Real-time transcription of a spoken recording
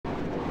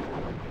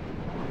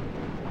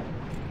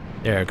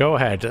There, go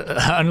ahead.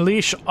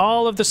 Unleash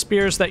all of the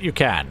spears that you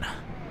can.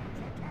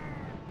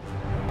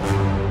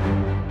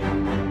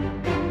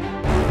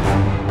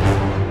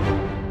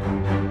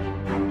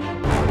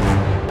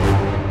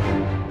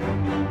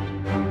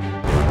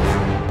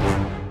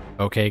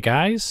 Okay,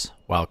 guys,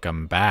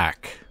 welcome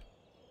back.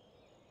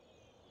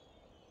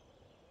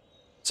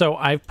 So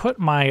I've put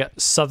my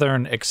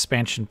southern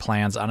expansion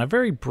plans on a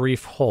very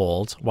brief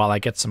hold while I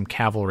get some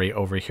cavalry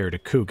over here to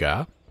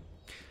Kuga.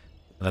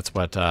 That's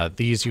what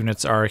these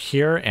units are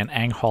here, and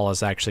Anghal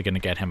is actually going to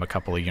get him a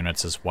couple of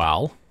units as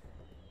well.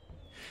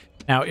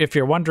 Now, if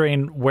you're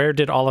wondering where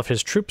did all of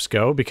his troops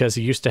go, because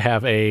he used to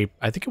have I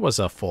think it was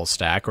a full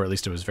stack, or at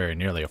least it was very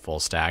nearly a full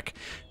stack,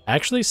 I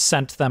actually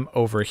sent them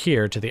over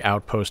here to the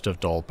outpost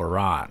of Dol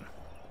Baran,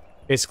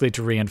 basically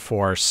to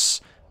reinforce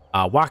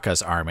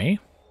Waka's army.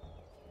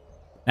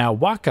 Now,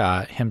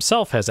 Waka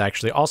himself has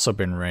actually also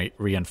been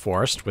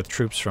reinforced with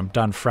troops from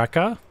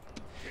Dunfreka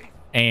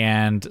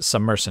and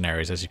some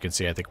mercenaries. As you can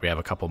see, I think we have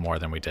a couple more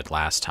than we did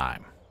last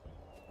time.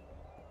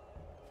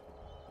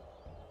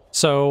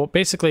 So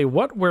basically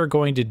what we're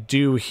going to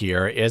do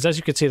here is, as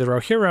you can see, the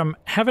Rohirrim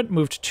haven't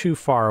moved too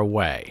far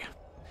away,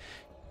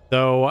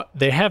 though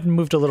they have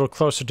moved a little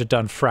closer to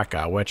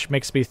Dunfreka, which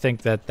makes me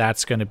think that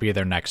that's going to be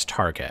their next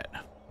target.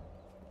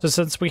 So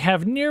since we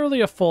have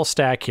nearly a full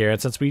stack here,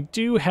 and since we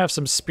do have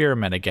some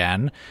spearmen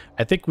again,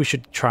 I think we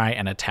should try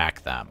and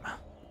attack them.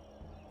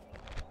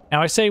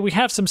 Now, I say we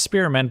have some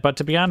spearmen, but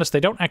to be honest, they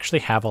don't actually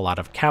have a lot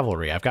of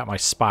cavalry. I've got my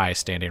spy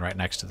standing right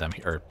next to them,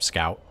 or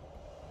scout.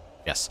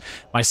 Yes,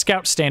 my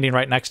scout standing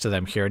right next to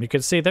them here, and you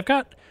can see they've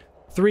got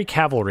 3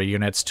 cavalry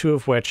units, 2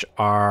 of which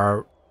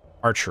are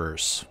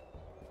archers.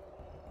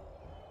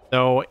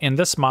 Though in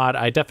this mod,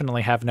 I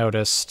definitely have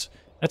noticed,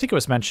 I think it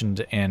was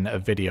mentioned in a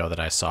video that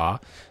I saw,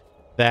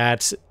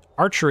 that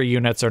archery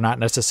units are not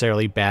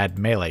necessarily bad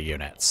melee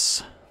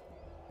units.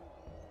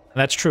 And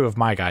that's true of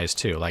my guys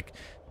too. Like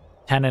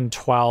 10 and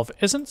 12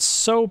 isn't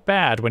so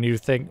bad when you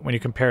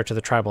compare it to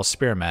the tribal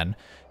spearmen.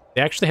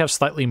 They actually have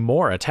slightly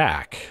more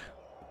attack,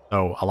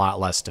 though a lot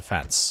less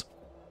defense.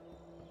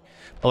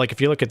 But like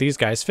if you look at these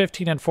guys,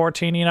 15 and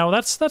 14, you know,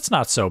 that's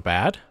not so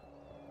bad.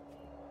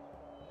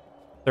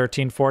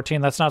 13,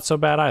 14, that's not so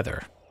bad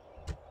either.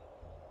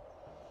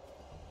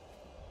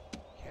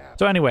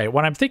 So anyway,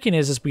 what I'm thinking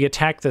is we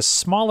attack this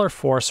smaller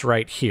force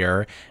right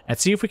here and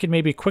see if we can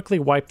maybe quickly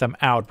wipe them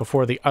out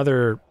before the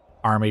other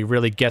army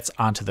really gets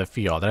onto the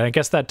field. And I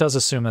guess that does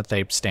assume that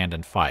they stand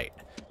and fight.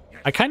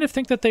 I kind of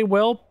think that they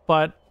will,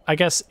 but I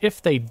guess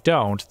if they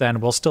don't,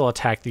 then we'll still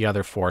attack the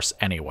other force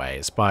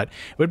anyways. But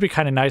it would be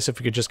kind of nice if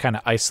we could just kind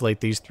of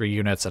isolate these 3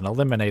 units and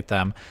eliminate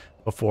them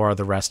before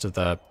the rest of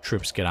the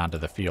troops get onto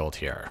the field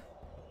here.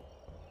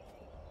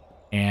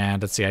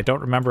 And let's see, I don't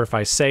remember if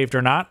I saved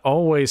or not.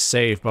 Always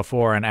save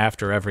before and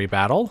after every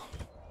battle,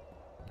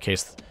 in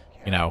case,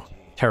 you know,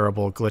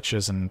 terrible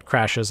glitches and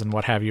crashes and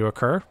what have you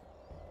occur.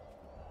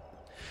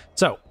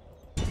 So,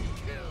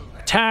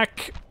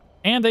 attack,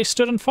 and they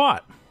stood and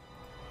fought.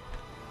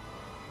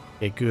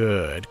 Okay,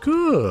 good,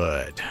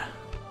 good.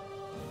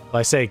 Well,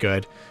 I say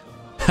good.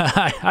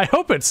 I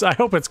hope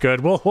it's good.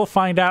 We'll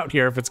find out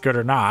here if it's good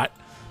or not.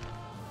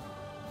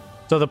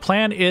 So the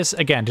plan is,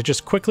 again, to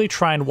just quickly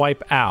try and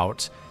wipe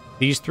out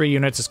these 3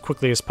 units as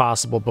quickly as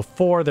possible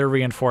before their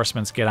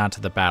reinforcements get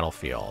onto the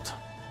battlefield.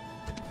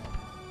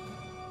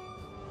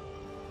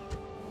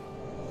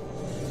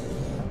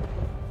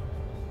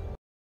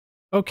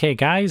 Okay,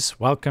 guys,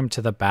 welcome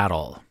to the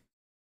battle.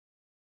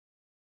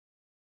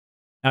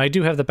 Now, I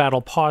do have the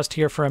battle paused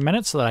here for a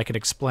minute so that I could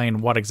explain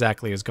what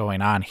exactly is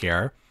going on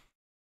here.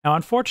 Now,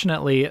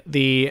 unfortunately,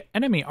 the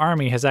enemy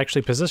army has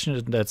actually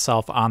positioned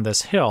itself on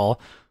this hill,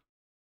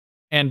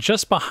 and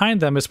just behind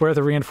them is where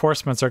the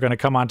reinforcements are going to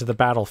come onto the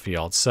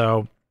battlefield.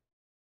 So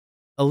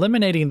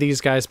eliminating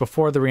these guys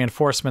before the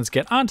reinforcements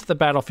get onto the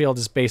battlefield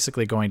is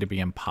basically going to be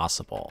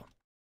impossible.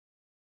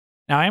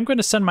 Now, I am going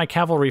to send my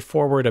cavalry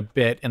forward a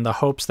bit in the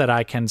hopes that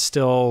I can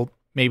still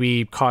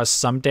maybe cause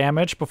some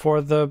damage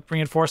before the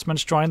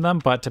reinforcements join them,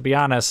 but to be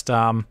honest, you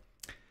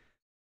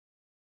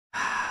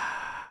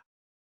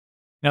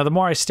know, the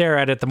more I stare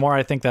at it, the more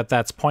I think that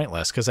that's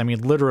pointless, because, I mean,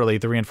 literally,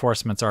 the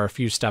reinforcements are a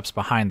few steps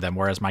behind them,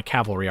 whereas my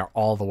cavalry are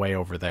all the way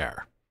over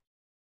there.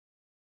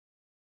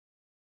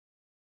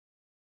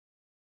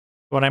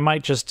 What I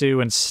might just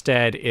do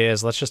instead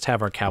is, let's just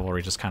have our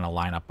cavalry just kind of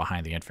line up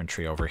behind the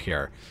infantry over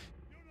here.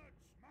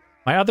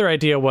 My other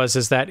idea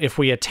is that if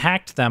we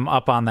attacked them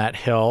up on that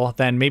hill,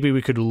 then maybe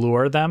we could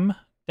lure them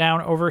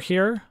down over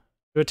here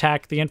to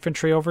attack the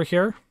infantry over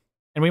here.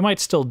 And we might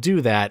still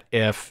do that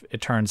if it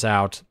turns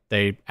out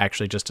they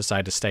actually just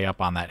decide to stay up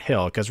on that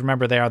hill. Because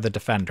remember, they are the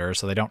defenders,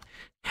 so they don't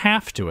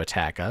have to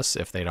attack us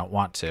if they don't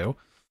want to. All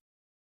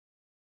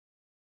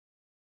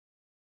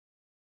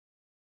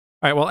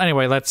right, well,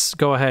 anyway, let's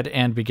go ahead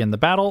and begin the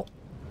battle.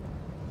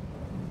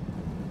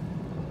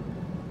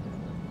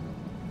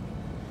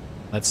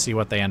 Let's see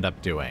what they end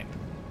up doing.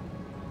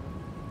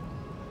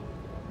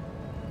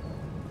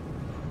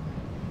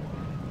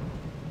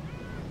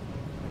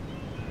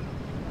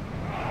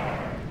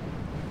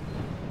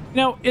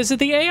 Now, is it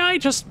the AI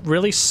just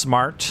really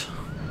smart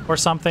or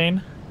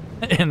something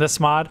in this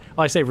mod?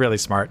 Well, I say really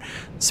smart.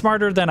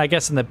 Smarter than, I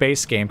guess, in the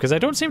base game, because I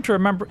don't seem to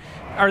remember...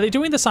 Are they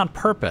doing this on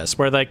purpose,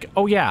 where like,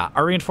 oh yeah,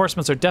 our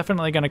reinforcements are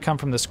definitely going to come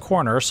from this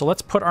corner, so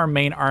let's put our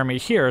main army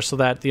here so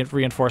that the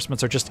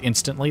reinforcements are just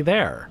instantly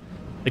there?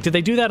 Like, did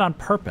they do that on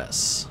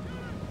purpose?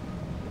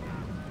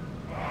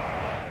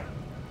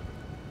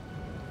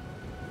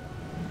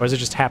 Or is it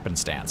just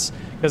happenstance?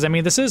 Because, I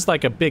mean, this is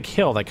like a big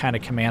hill that kind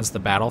of commands the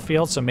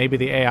battlefield, so maybe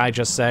the AI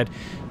just said,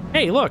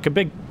 hey, look, a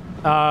big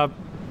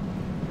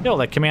hill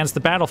that commands the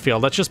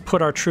battlefield. Let's just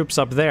put our troops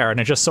up there, and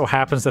it just so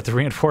happens that the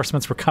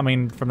reinforcements were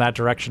coming from that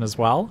direction as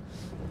well.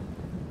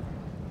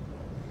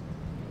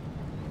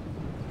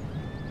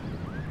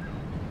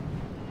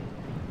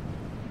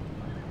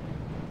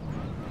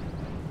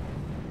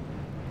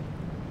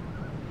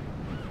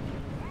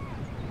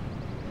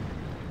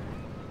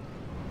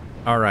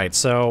 All right,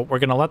 so we're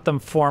going to let them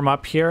form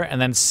up here and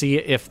then see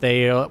if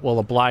they will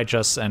oblige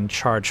us and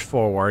charge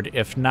forward.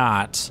 If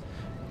not,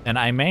 then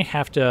I may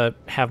have to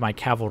have my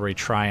cavalry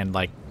try and,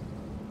 like,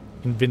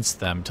 convince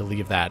them to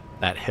leave that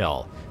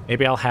hill.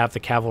 Maybe I'll have the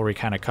cavalry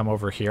kind of come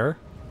over here.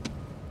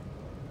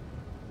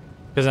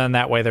 Because then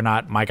that way they're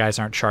not, my guys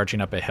aren't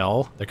charging up a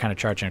hill. They're kind of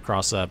charging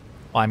across a,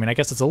 well, I mean, I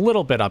guess it's a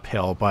little bit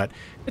uphill, but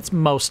it's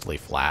mostly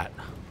flat.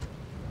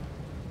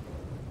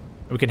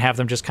 We can have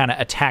them just kind of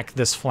attack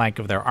this flank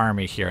of their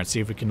army here and see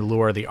if we can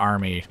lure the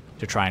army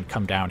to try and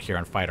come down here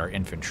and fight our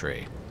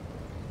infantry.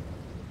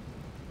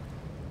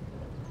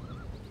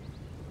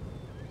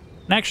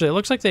 And actually, it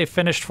looks like they've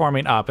finished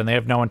forming up and they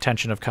have no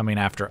intention of coming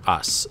after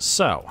us.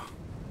 So,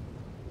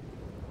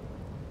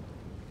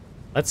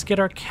 let's get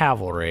our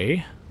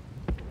cavalry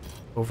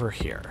over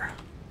here.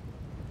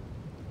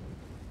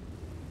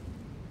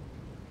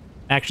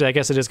 Actually, I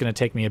guess it is going to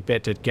take me a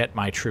bit to get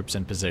my troops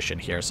in position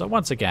here. So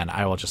once again,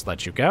 I will just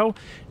let you go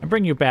and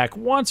bring you back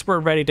once we're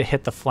ready to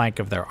hit the flank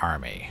of their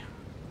army.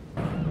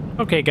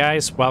 Okay,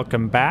 guys,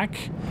 welcome back.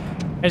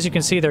 As you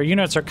can see, their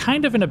units are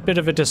kind of in a bit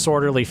of a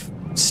disorderly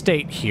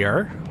state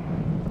here.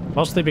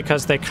 Mostly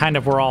because they kind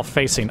of were all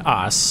facing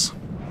us.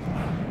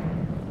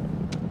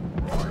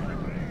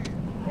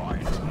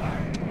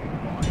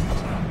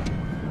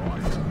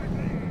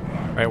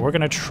 Right, we're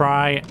going to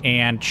try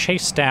and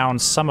chase down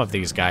some of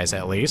these guys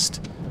at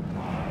least.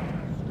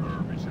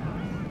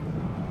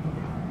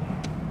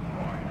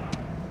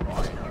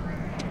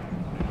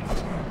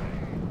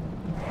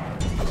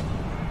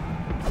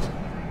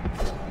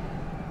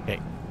 Okay.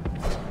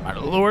 All right,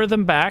 lure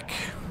them back.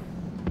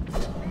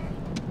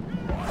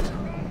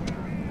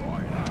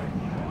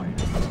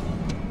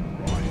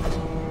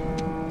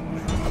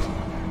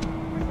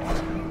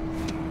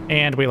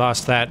 And we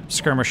lost that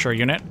skirmisher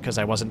unit because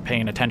I wasn't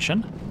paying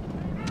attention.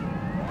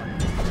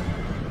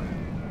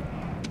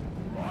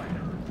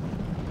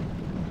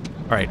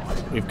 All right,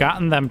 we've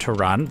gotten them to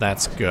run.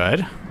 That's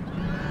good.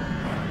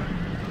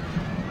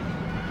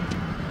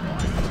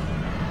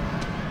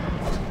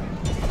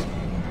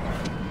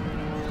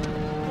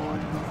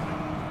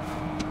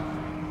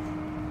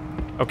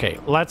 Okay,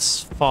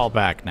 let's fall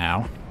back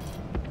now.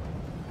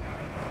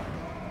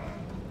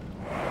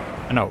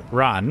 No,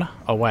 run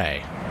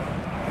away.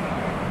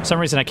 For some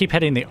reason, I keep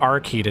hitting the R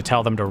key to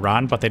tell them to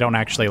run, but they don't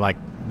actually, like,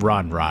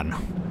 run.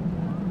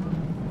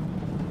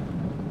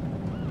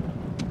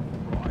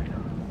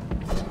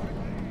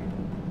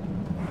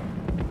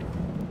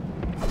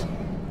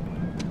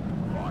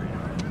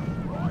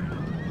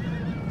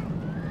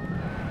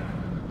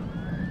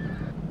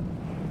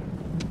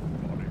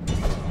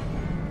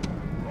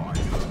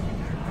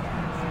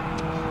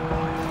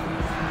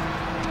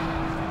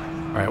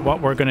 What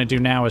we're going to do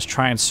now is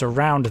try and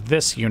surround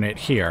this unit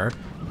here,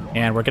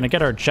 and we're going to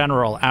get our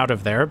general out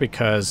of there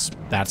because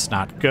that's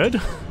not good,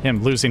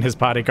 him losing his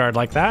bodyguard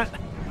like that.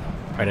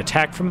 All right,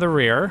 attack from the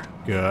rear.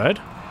 Good.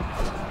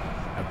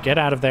 Now get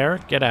out of there.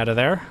 Get out of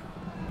there.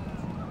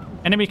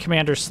 Enemy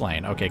commander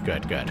slain. Okay,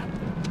 good.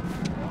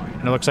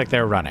 And it looks like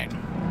they're running.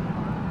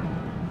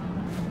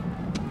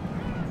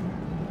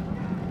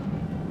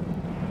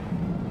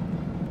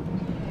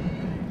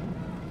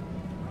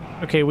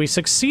 Okay, we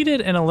succeeded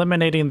in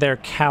eliminating their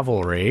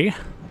cavalry.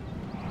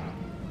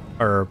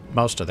 Or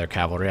most of their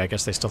cavalry. I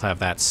guess they still have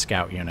that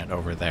scout unit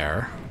over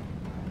there.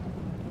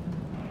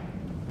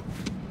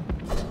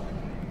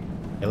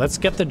 Okay, let's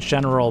get the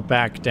general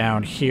back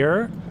down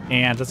here.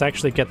 And let's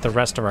actually get the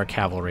rest of our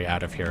cavalry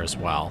out of here as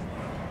well.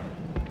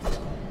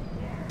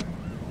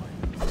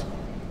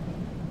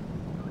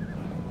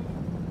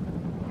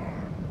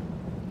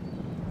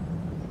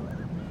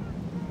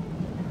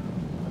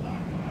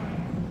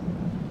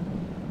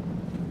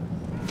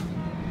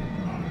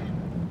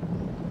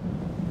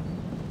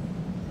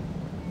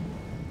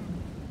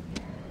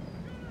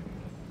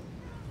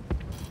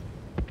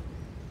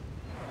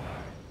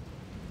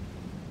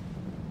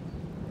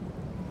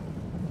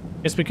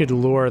 Guess we could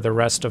lure the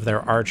rest of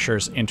their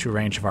archers into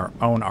range of our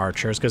own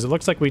archers, because it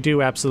looks like we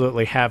do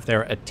absolutely have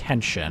their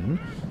attention.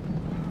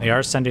 They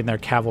are sending their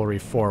cavalry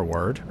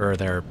forward, or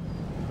their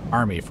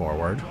army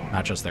forward,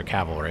 not just their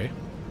cavalry.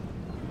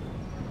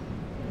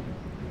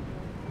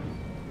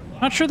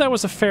 Not sure that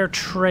was a fair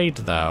trade,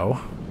 though.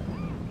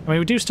 I mean,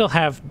 we do still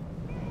have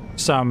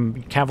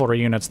some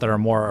cavalry units that are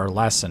more or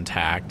less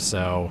intact,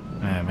 so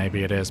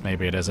maybe it is,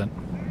 maybe it isn't.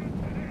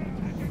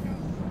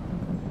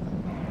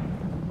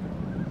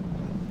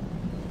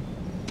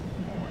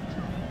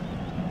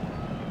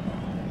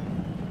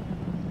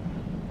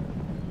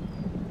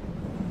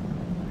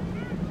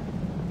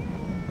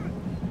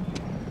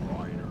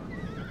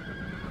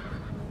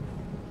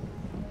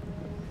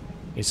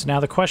 Okay, so now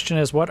the question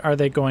is, what are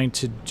they going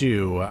to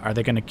do? Are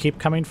they going to keep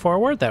coming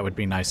forward? That would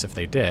be nice if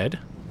they did.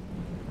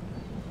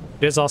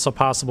 It is also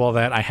possible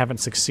that I haven't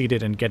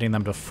succeeded in getting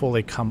them to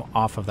fully come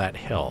off of that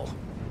hill.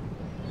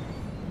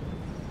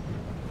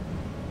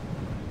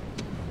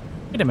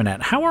 Wait a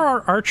minute, how are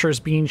our archers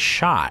being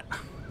shot?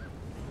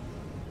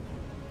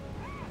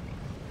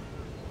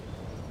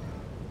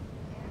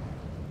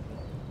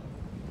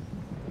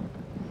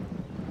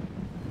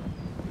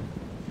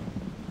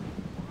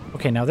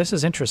 Okay, now this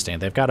is interesting.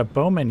 They've got a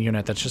bowman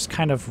unit that's just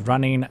kind of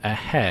running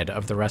ahead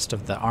of the rest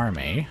of the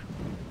army.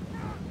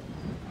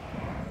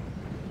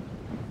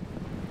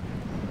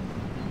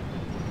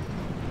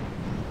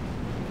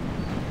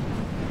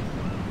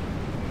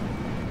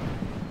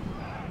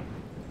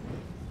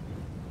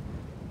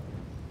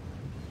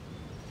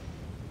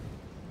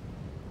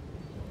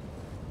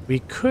 We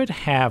could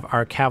have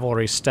our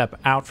cavalry step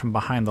out from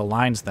behind the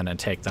lines then and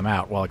take them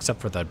out. Well, except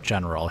for the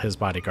general. His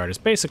bodyguard has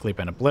basically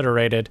been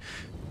obliterated.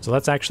 So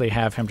let's actually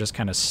have him just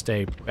kind of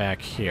stay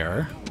back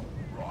here.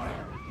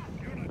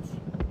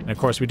 And of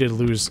course, we did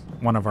lose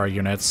one of our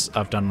units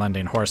of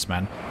Dunlandian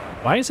horsemen.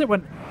 Why is it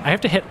when I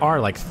have to hit R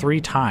like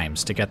 3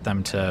 times to get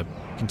them to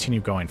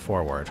continue going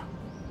forward?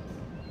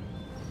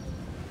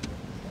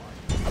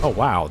 Oh,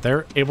 wow.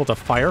 They're able to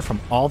fire from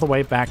all the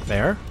way back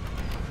there?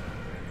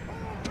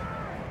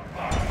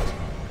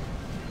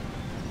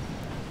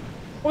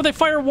 Oh, they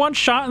fire one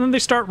shot and then they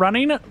start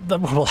running?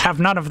 We'll have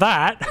none of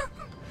that.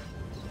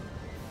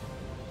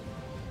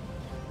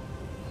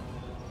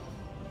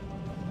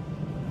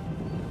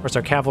 Of course,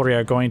 our cavalry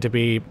are going to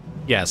be,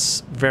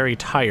 yes, very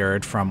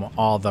tired from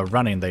all the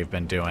running they've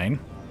been doing.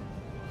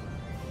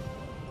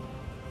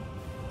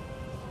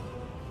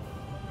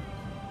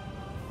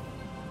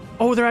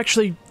 Oh, they're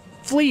actually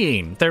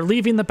fleeing. They're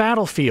leaving the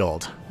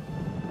battlefield.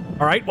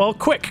 All right, well,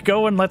 quick,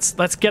 go and let's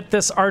get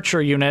this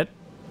archer unit,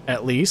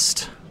 at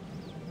least.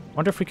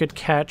 Wonder if we could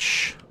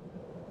catch...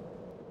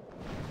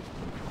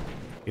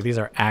 Okay, these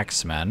are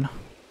axemen.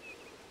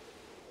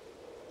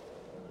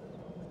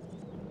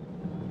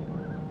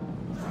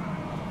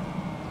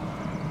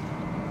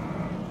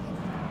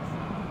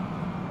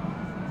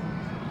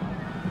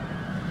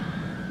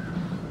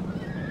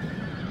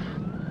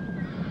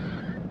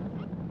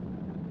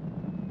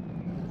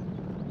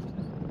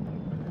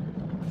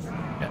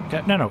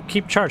 No,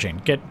 keep charging.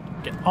 Get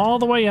all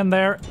the way in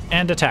there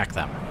and attack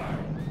them.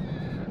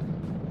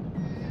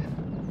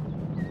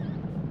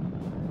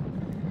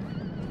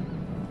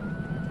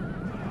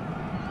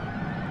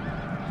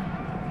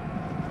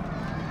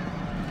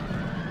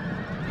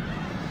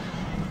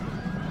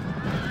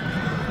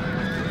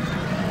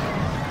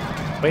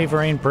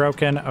 Wavering,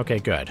 broken. Okay,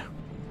 good.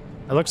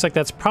 It looks like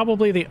that's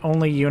probably the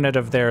only unit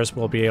of theirs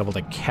we'll be able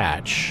to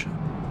catch.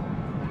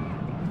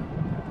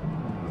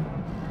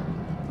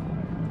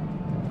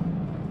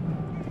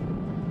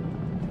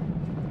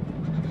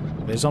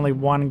 There's only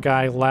one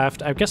guy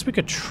left. I guess we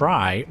could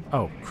try.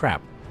 Oh,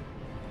 crap.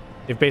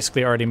 They've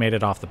basically already made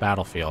it off the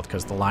battlefield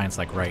because the line's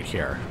like right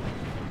here.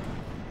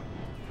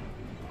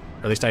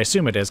 Or at least I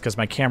assume it is because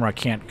my camera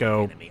can't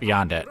go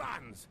beyond it.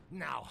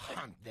 Now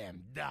hunt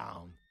them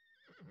down.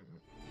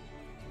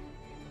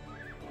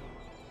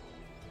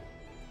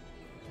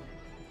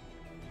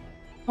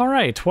 All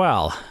right,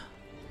 well,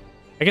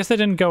 I guess they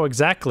didn't go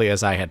exactly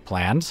as I had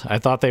planned. I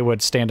thought they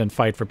would stand and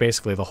fight for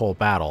basically the whole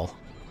battle.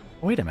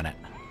 Wait a minute.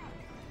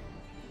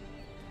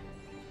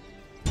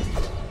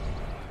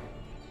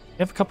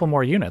 We have a couple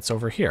more units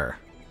over here.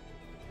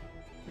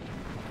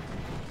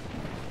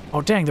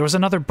 Oh, dang, there was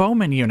another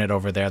bowman unit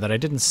over there that I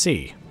didn't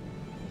see.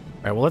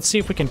 All right, well, let's see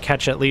if we can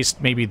catch at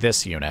least maybe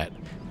this unit.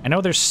 I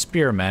know there's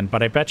spearmen,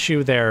 but I bet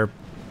you they're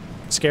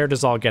scared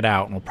as all get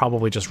out and will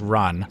probably just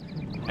run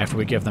after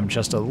we give them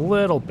just a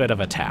little bit of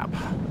a tap.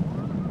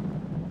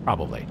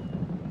 Probably.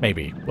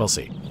 Maybe. We'll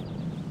see.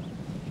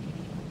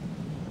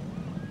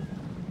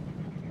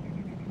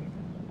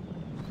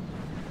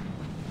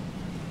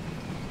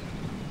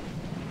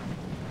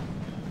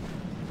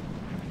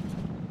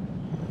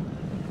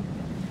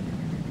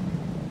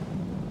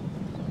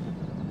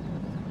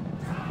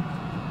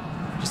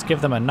 Just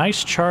give them a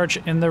nice charge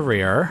in the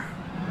rear.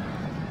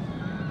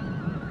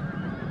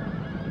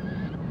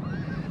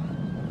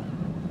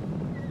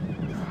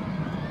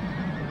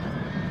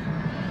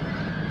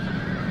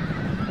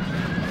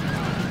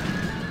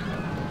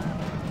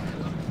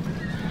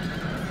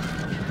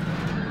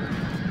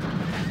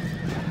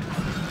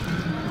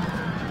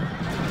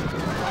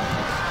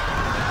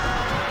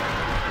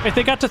 Wait,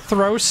 they got to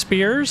throw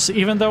spears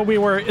even though we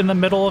were in the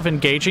middle of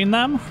engaging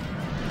them?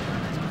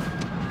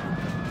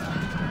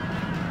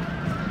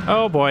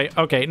 Oh boy.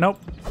 Okay, nope.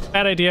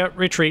 Bad idea.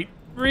 Retreat.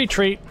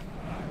 Retreat.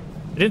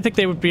 I didn't think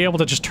they would be able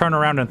to just turn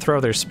around and throw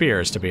their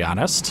spears, to be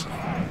honest.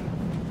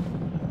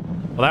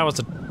 Well, that was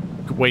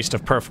a waste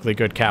of perfectly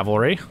good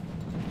cavalry.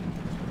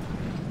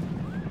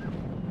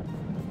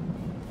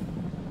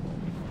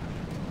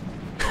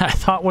 I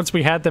thought once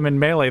we had them in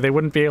melee, they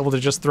wouldn't be able to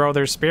just throw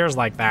their spears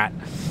like that.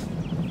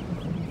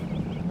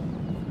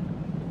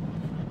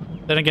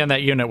 Then again,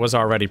 that unit was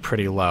already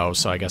pretty low,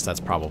 so I guess that's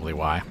probably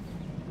why.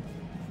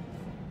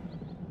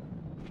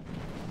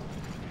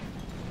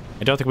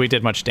 I don't think we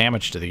did much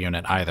damage to the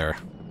unit either.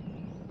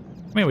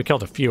 I mean, we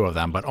killed a few of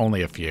them, but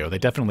only a few. They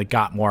definitely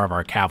got more of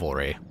our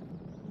cavalry.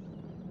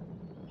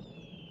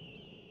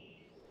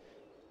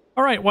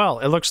 All right, well,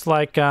 it looks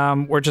like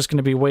we're just going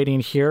to be waiting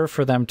here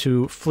for them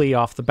to flee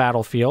off the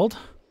battlefield.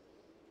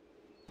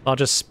 I'll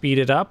just speed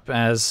it up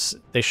as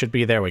they should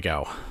be. There we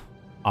go.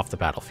 Off the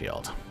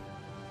battlefield.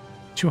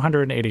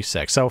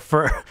 286. So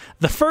for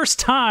the first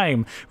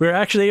time, we were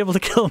actually able to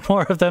kill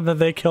more of them than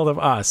they killed of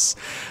us.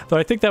 Though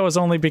I think that was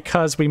only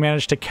because we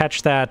managed to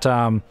catch that,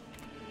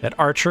 that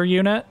archer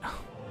unit.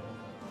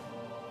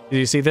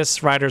 You see,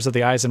 this Riders of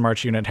the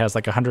Eisenmarch unit has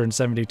like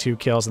 172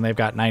 kills, and they've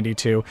got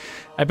 92.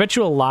 I bet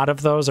you a lot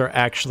of those are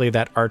actually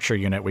that archer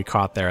unit we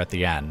caught there at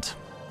the end.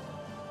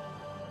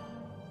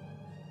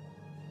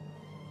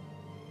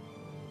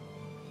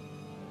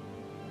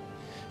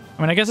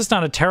 I mean, I guess it's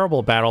not a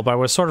terrible battle, but I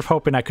was sort of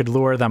hoping I could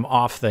lure them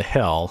off the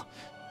hill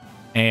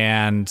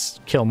and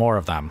kill more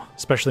of them,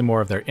 especially more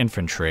of their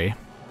infantry.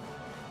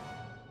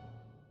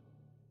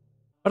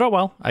 But oh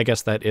well, I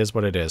guess that is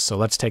what it is. So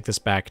let's take this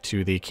back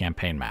to the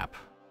campaign map.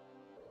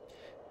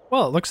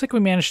 Well, it looks like we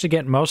managed to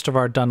get most of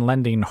our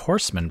Dunlending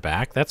horsemen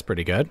back. That's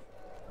pretty good.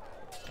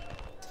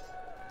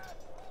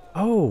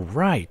 Oh,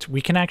 right.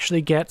 We can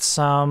actually get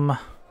some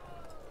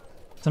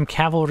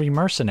cavalry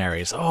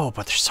mercenaries. Oh,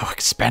 but they're so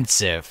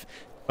expensive.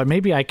 But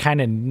maybe I kind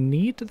of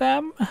need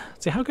them?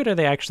 Let's see, how good are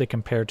they actually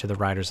compared to the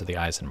Riders of the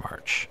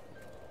Eisenmarch?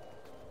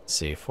 Let's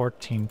see,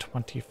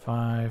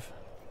 1425.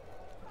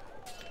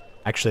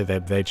 Actually,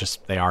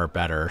 they are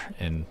better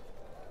in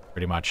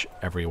pretty much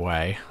every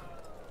way.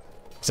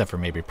 Except for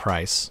maybe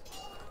price.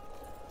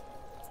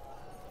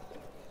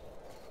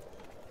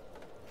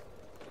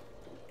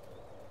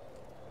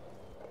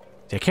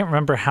 See, I can't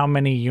remember how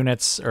many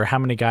units or how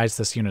many guys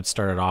this unit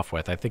started off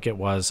with. I think it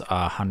was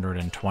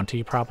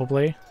 120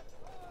 probably.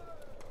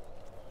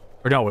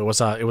 Or no, it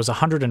was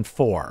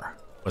 104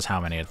 was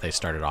how many they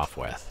started off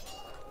with.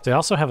 They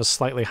also have a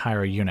slightly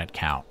higher unit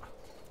count.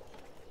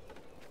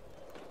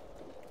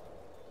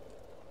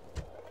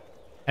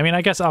 I mean,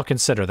 I guess I'll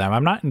consider them.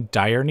 I'm not in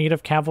dire need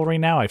of cavalry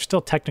now. I've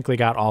still technically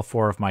got all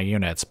 4 of my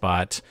units,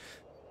 but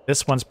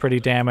this one's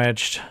pretty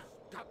damaged.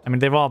 I mean,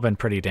 they've all been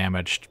pretty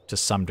damaged to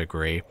some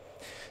degree.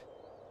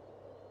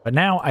 But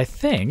now I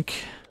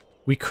think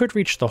we could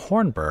reach the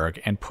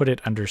Hornburg and put it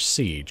under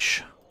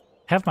siege.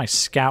 Have my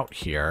scout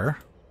here.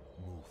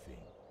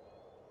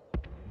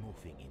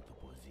 Moving into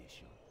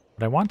position.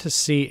 What I want to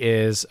see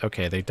is,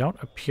 okay, they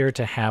don't appear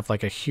to have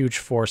like a huge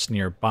force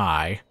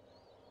nearby.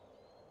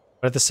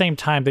 But at the same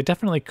time, they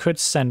definitely could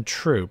send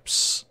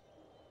troops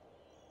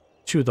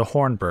to the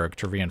Hornburg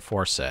to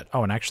reinforce it.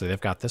 Oh, and actually, they've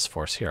got this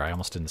force here. I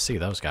almost didn't see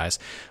those guys.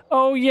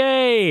 Oh,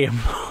 yay!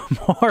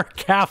 More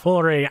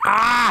cavalry!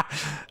 Ah!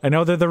 I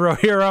know they're the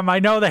Rohirrim. I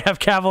know they have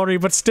cavalry,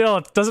 but still,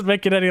 it doesn't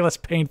make it any less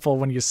painful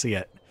when you see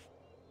it.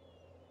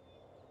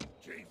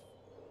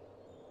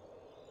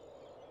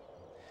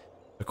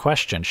 The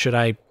question, should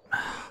I...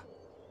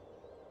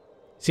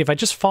 See, if I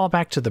just fall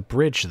back to the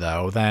bridge,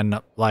 though, then,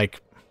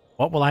 like...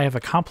 what will I have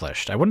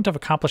accomplished? I wouldn't have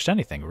accomplished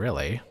anything,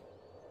 really.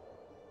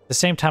 At the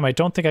same time, I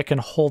don't think I can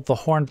hold the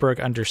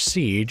Hornburg under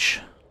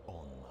siege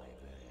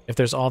if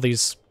there's all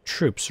these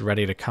troops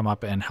ready to come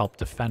up and help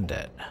defend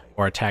it,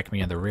 or attack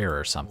me in the rear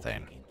or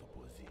something.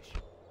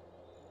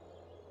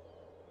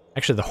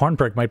 Actually, the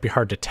Hornburg might be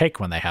hard to take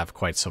when they have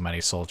quite so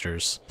many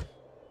soldiers.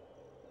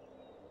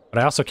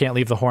 But I also can't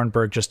leave the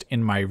Hornburg just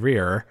in my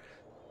rear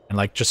and,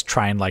 like, just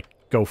try and, like,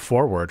 go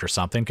forward or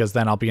something, because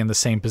then I'll be in the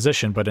same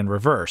position, but in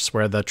reverse,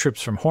 where the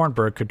troops from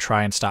Hornburg could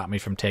try and stop me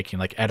from taking,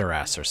 like,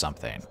 Edoras or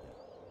something.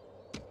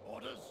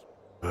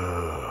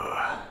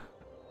 Ugh.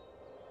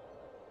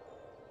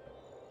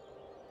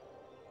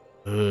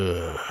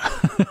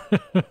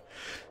 Ugh.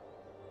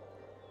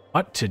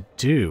 What to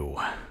do?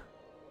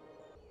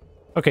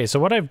 Okay, so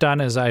what I've done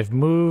is I've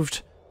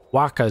moved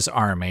Waka's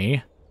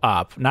army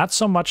up, not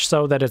so much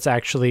so that it's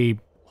actually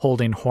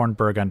holding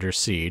Hornburg under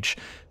siege,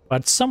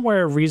 but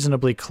somewhere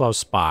reasonably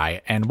close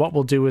by. And what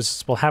we'll do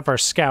is we'll have our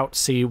scout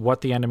see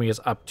what the enemy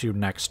is up to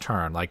next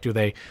turn. Like, do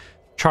they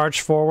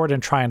charge forward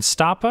and try and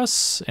stop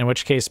us? In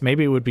which case,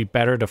 maybe it would be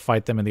better to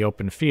fight them in the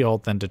open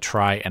field than to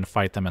try and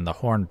fight them in the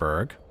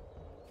Hornburg.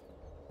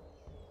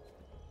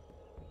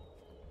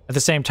 At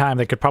the same time,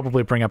 they could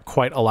probably bring up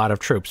quite a lot of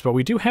troops, but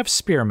we do have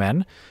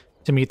spearmen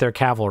to meet their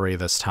cavalry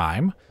this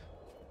time.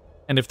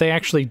 And if they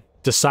actually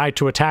decide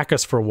to attack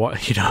us for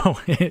what, you know,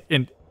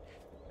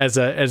 as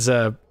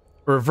a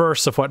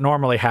reverse of what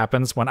normally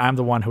happens when I'm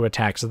the one who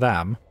attacks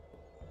them,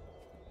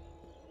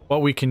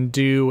 what we can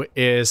do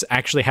is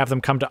actually have them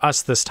come to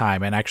us this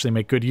time and actually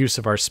make good use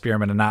of our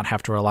spearmen and not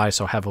have to rely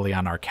so heavily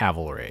on our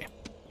cavalry.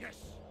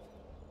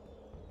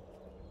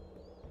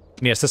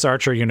 Yes, this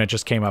archer unit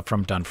just came up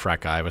from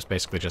Dunfrecca. I was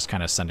basically just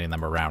kind of sending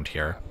them around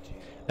here.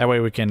 That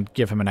way we can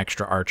give him an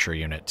extra archer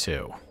unit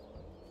too.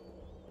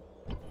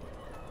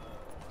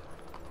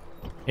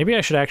 Maybe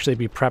I should actually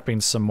be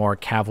prepping some more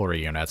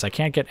cavalry units. I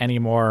can't get any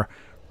more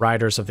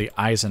riders of the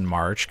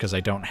Eisenmarch because I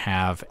don't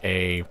have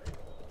a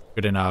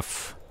good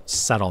enough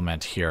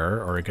settlement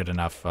here, or a good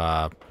enough,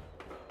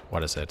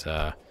 what is it,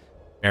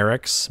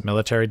 barracks,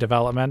 military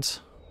development.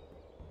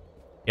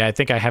 Yeah, I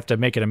think I have to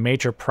make it a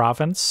major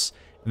province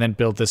and then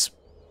build this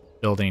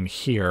building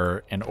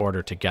here in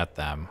order to get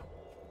them.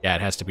 Yeah,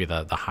 it has to be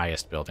the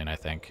highest building, I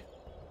think.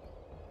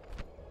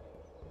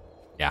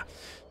 Yeah.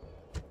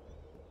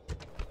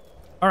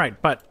 All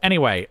right, but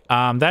anyway,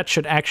 that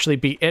should actually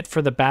be it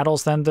for the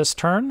battles then this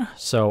turn.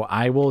 So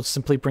I will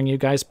simply bring you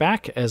guys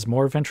back as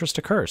more of interest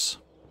occurs.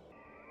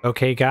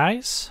 Okay,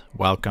 guys,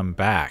 welcome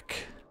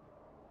back.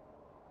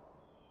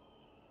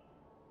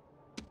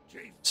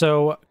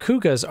 So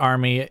Kuga's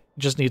army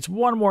just needs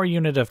one more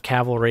unit of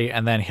cavalry,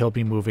 and then he'll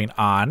be moving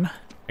on.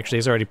 Actually,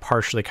 he's already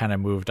partially kind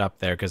of moved up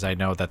there, because I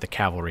know that the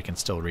cavalry can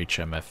still reach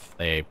him if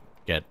they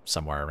get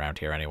somewhere around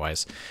here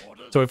anyways.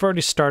 So we've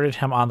already started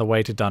him on the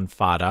way to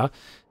Dunfada,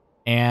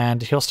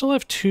 and he'll still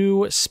have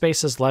 2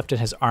 spaces left in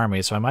his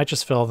army, so I might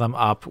just fill them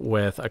up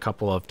with a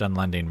couple of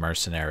Dunlendian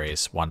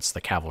mercenaries once the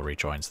cavalry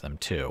joins them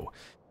too.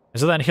 And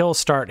so then he'll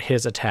start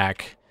his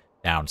attack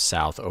down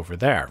south over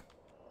there.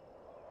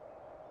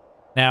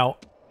 Now,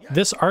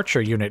 this archer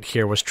unit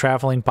here was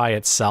traveling by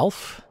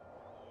itself,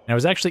 and it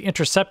was actually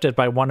intercepted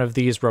by one of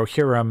these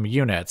Rohirrim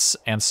units,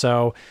 and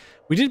so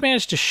we did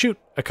manage to shoot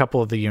a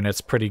couple of the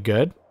units pretty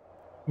good.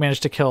 We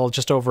managed to kill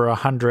just over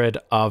 100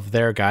 of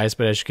their guys,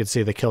 but as you can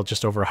see, they killed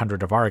just over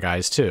 100 of our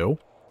guys too.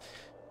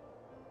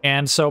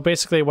 And so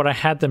basically what I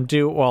had them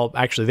do, well,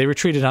 actually, they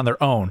retreated on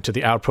their own to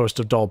the outpost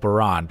of Dol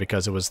Baran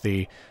because it was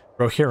the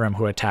Rohirrim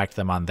who attacked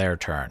them on their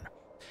turn.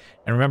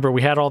 And remember,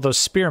 we had all those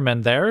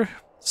spearmen there,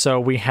 so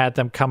we had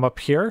them come up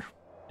here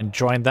and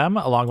join them,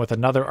 along with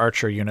another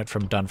archer unit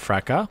from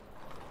Dunfrecca.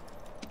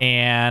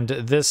 And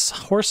this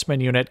horseman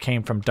unit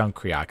came from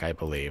Dunkriak, I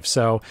believe.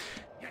 So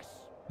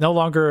no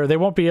longer, they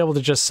won't be able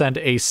to just send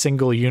a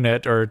single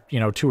unit or,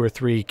 2 or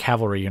 3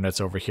 cavalry units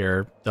over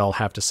here. They'll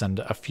have to send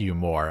a few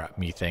more,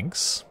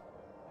 methinks.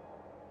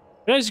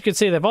 But as you can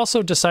see, they've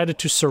also decided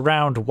to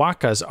surround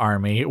Waka's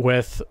army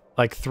with,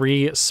 like,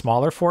 3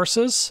 smaller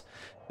forces.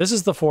 This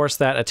is the force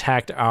that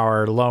attacked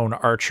our lone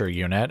archer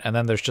unit, and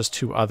then there's just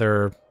 2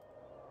 other,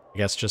 I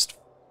guess, just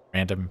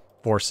random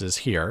forces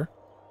here.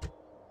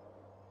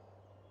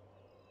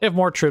 They have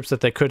more troops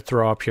that they could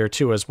throw up here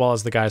too, as well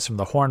as the guys from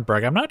the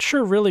Hornburg. I'm not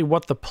sure really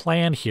what the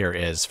plan here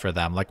is for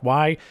them. Like,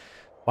 why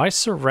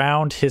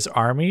surround his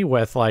army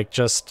with, like,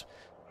 just,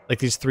 like,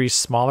 these 3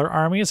 smaller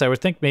armies? I would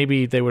think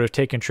maybe they would have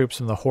taken troops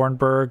from the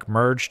Hornburg,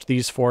 merged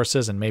these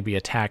forces, and maybe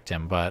attacked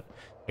him, but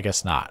I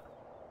guess not.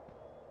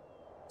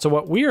 So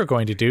what we are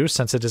going to do,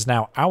 since it is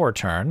now our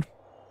turn,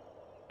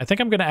 I think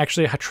I'm going to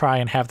actually try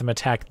and have them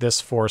attack this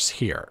force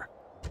here.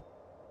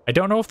 I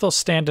don't know if they'll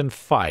stand and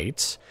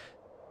fight.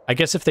 I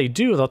guess if they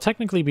do, they'll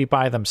technically be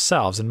by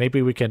themselves, and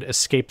maybe we could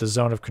escape the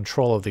zone of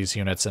control of these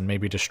units and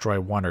maybe destroy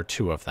 1 or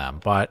 2 of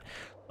them. But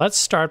let's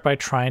start by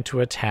trying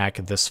to attack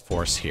this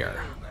force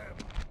here.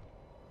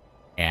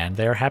 And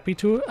they're happy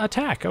to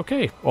attack.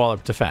 Okay. Well,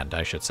 defend,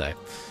 I should say.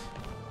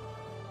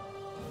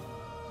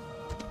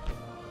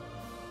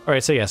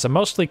 Alright, so yes, a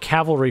mostly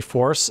cavalry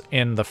force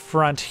in the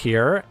front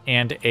here,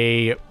 and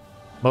a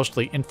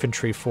mostly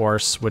infantry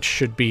force, which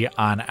should be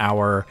on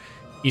our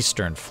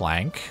eastern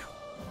flank.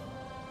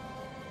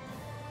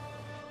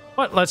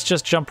 But let's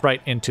just jump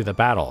right into the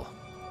battle.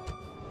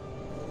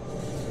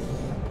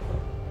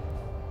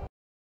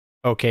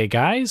 Okay,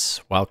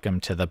 guys, welcome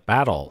to the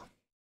battle.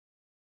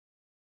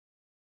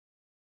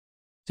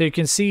 So you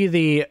can see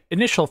the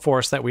initial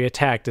force that we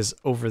attacked is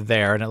over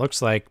there, and it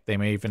looks like they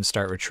may even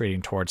start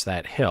retreating towards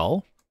that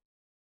hill.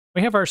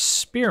 We have our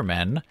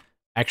spearmen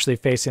actually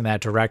facing that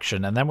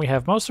direction, and then we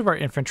have most of our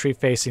infantry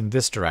facing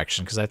this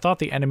direction, because I thought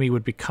the enemy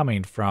would be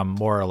coming from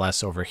more or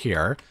less over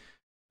here.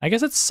 I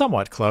guess it's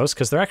somewhat close,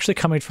 because they're actually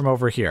coming from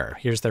over here.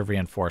 Here's their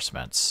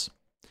reinforcements.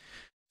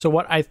 So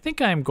what I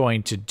think I'm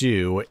going to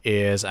do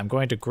is I'm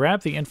going to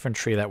grab the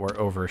infantry that were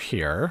over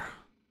here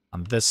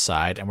on this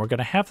side, and we're going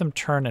to have them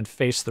turn and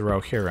face the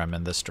Rohirrim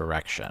in this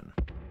direction.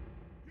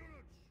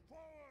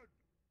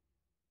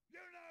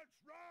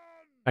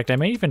 In fact, I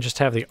may even just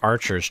have the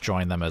archers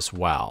join them as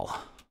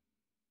well.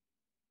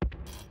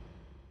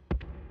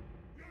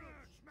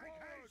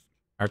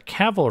 Our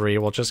cavalry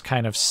will just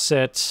kind of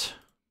sit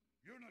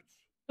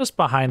just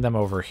behind them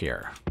over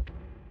here.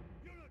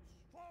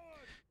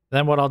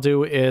 Then what I'll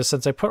do is,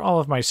 since I put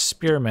all of my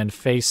spearmen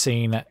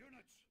facing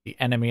the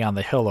enemy on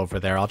the hill over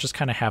there, I'll just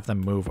kind of have them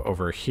move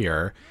over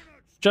here,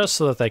 just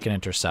so that they can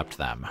intercept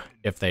them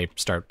if they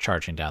start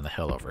charging down the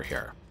hill over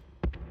here.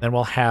 Then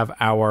we'll have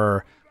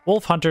our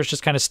wolf hunters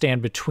just kind of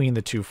stand between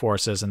the two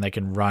forces, and they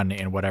can run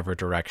in whatever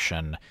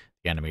direction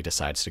the enemy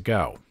decides to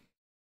go.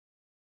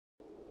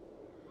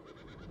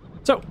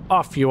 So,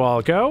 off you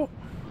all go.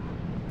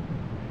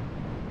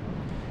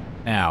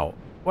 Now,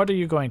 what are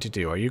you going to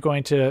do? Are you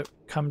going to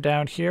come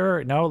down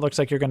here? No, it looks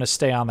like you're going to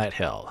stay on that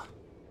hill.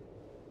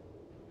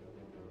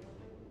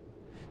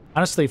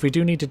 Honestly, if we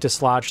do need to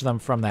dislodge them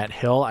from that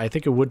hill, I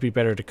think it would be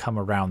better to come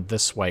around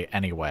this way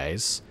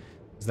anyways.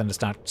 Because then it's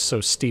not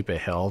so steep a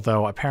hill,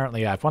 though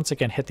apparently I've once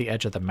again hit the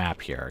edge of the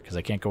map here, because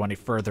I can't go any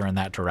further in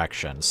that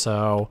direction,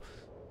 so...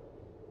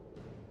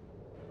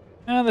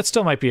 that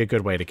still might be a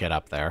good way to get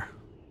up there.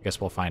 I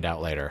guess we'll find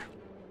out later.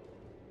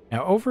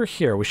 Now over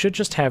here, we should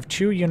just have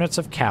 2 units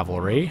of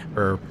cavalry,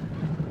 or...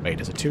 Wait,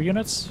 is it 2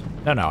 units?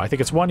 No, I think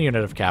it's 1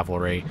 unit of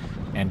cavalry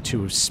and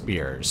 2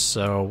 spears,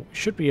 so we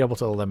should be able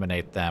to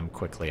eliminate them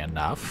quickly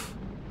enough.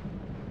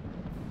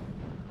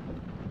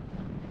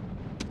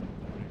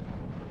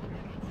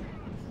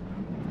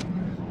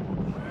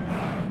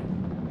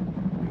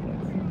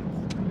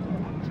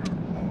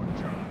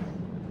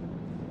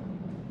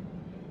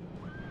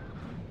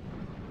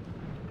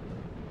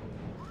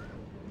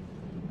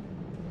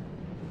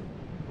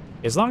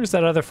 As long as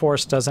that other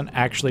force doesn't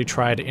actually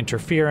try to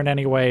interfere in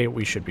any way,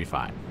 we should be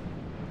fine.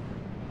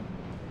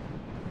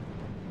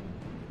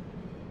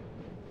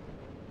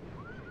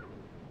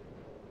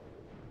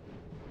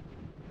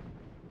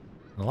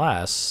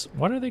 Unless,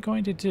 what are they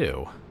going to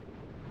do?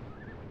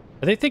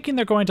 Are they thinking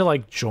they're going to,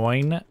 like,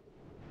 join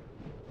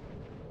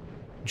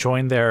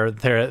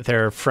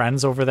their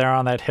friends over there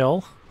on that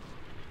hill?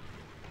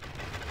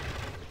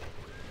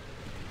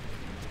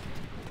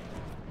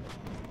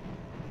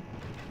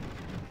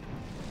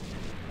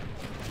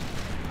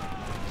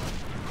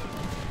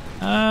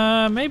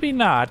 Maybe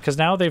not, because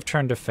now they've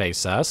turned to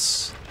face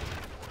us.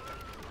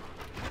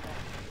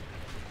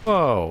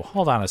 Whoa,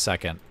 hold on a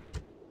second.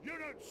 We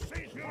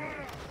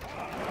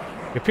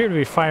appear to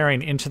be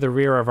firing into the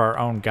rear of our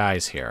own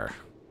guys here.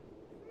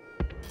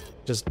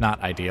 Which is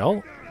not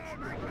ideal.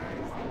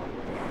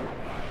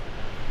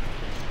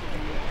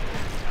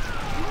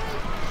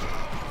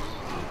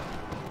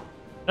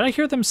 Did I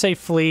hear them say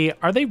flee?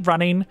 Are they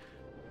running?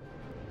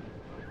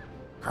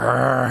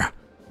 Grr.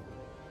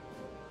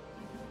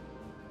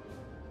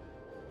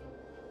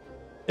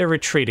 They're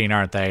retreating,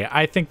 aren't they?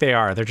 I think they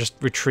are. They're just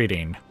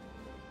retreating.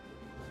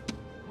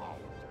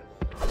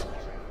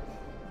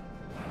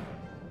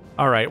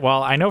 Alright,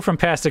 well, I know from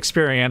past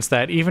experience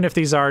that even if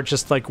these are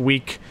just, like,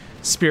 weak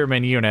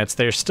spearmen units,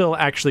 they're still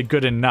actually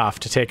good enough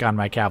to take on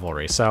my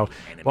cavalry. So,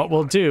 what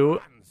we'll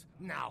do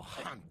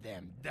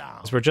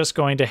is we're just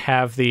going to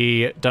have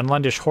the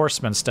Dunlandish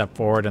horsemen step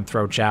forward and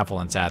throw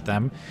javelins at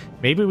them.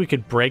 Maybe we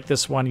could break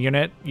this one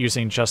unit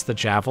using just the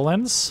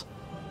javelins,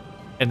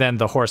 and then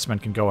the horsemen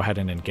can go ahead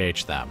and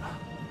engage them.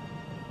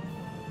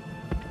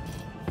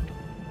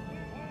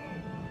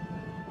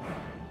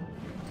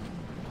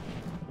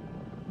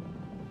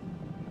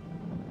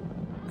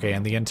 Okay,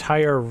 and the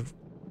entire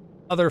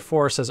other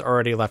force has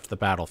already left the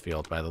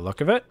battlefield by the look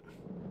of it.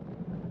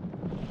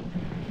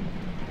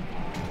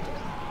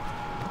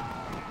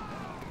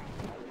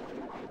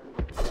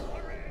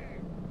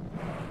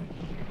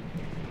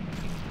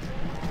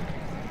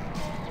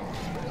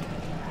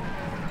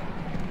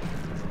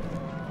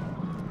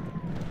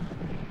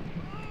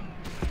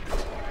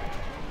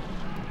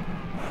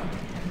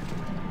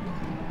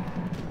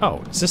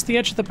 Oh, is this the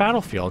edge of the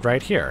battlefield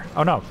right here?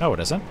 Oh, no, it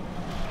isn't.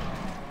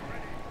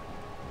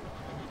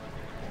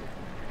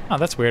 Oh,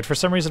 that's weird. For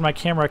some reason, my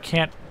camera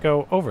can't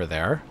go over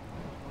there.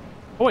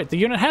 Oh, wait, the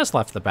unit has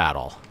left the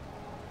battle.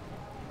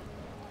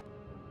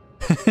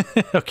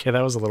 Okay,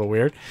 that was a little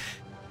weird.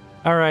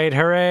 All right,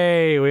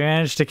 hooray! We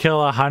managed to kill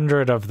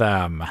 100 of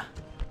them. I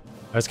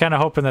was kind of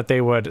hoping that they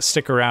would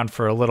stick around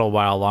for a little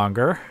while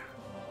longer.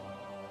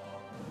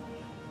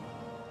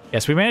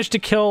 Yes, we managed to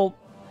kill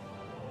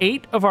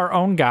 8 of our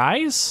own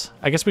guys?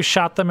 I guess we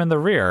shot them in the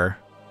rear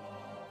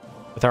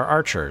with our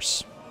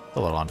archers. A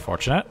little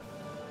unfortunate.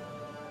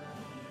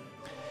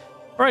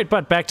 All right,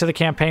 but back to the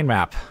campaign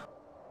map.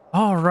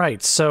 All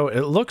right, so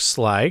it looks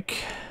like...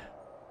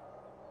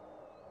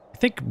 I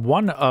think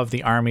one of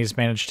the armies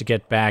managed to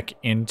get back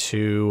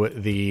into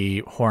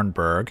the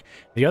Hornburg.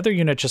 The other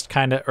unit just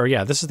kind of... Or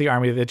yeah, this is the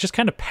army that just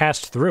kind of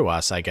passed through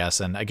us, I guess,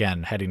 and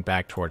again, heading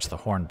back towards the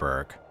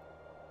Hornburg.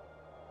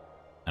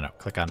 I know,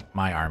 click on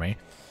my army.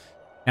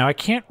 Now, I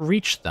can't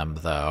reach them,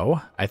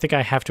 though. I think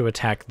I have to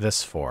attack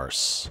this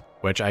force,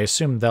 which I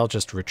assume they'll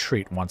just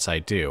retreat once I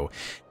do.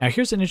 Now,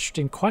 here's an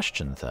interesting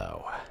question,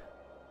 though.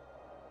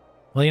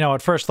 Well, you know,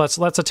 at first, let's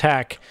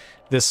attack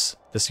this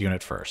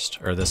unit first,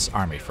 or this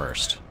army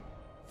first.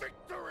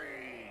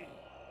 Victory!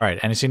 All right,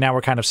 and you see, now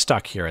we're kind of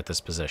stuck here at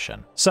this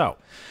position. So,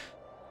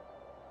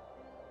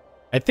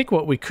 I think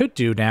what we could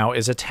do now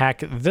is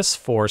attack this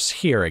force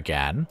here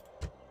again,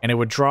 and it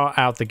would draw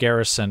out the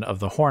garrison of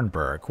the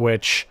Hornburg,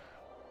 which...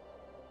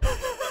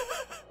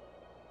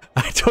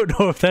 I don't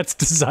know if that's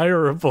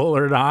desirable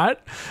or not.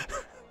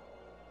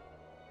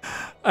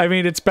 I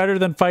mean, it's better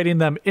than fighting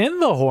them in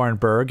the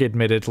Hornburg,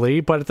 admittedly,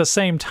 but at the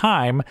same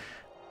time,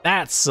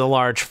 That's a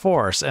large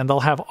force, and they'll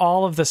have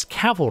all of this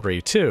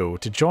cavalry, too,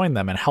 to join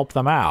them and help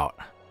them out.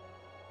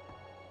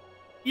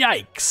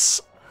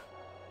 Yikes!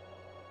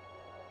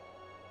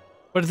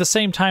 But at the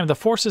same time, the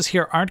forces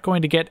here aren't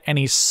going to get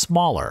any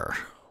smaller.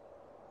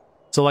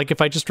 So, like,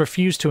 if I just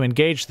refuse to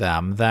engage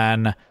them,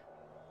 then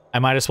I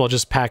might as well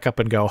just pack up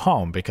and go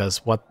home, because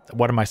what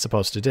am I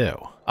supposed to do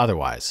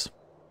otherwise?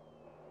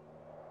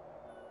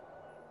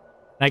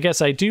 And I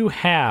guess I do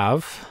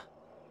have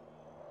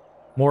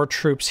more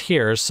troops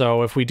here,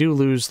 so if we do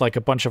lose, like,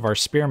 a bunch of our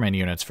spearmen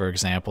units, for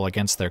example,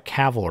 against their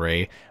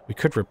cavalry, we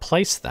could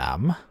replace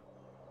them.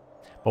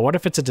 But what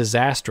if it's a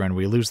disaster and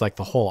we lose, like,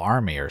 the whole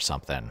army or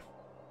something?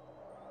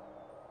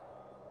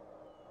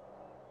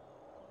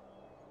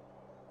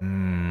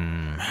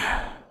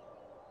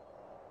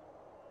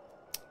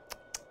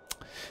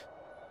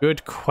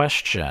 Good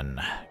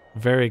question.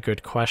 Very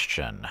good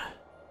question.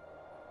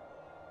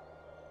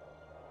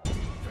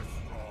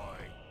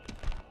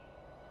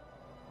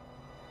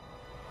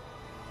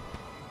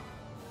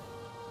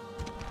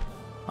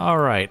 All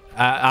right.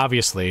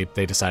 Obviously,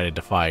 they decided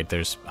to fight.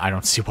 I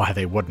don't see why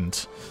they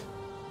wouldn't.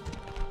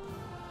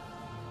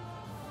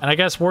 And I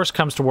guess worst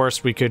comes to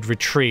worst, we could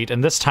retreat.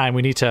 And this time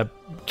we need to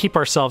keep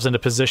ourselves in a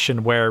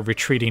position where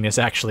retreating is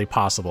actually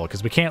possible,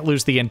 because we can't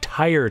lose the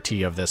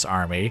entirety of this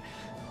army.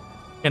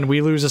 And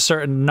we lose a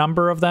certain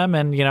number of them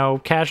and, you know,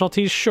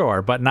 casualties,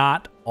 sure, but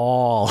not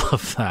all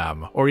of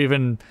them, or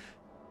even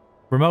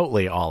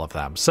remotely all of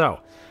them.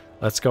 So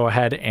let's go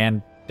ahead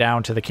and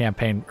down to the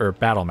campaign, or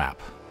battle map.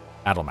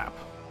 Battle map.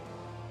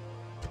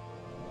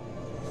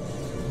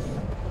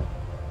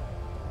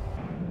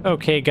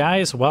 Okay,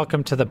 guys,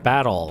 welcome to the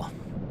battle.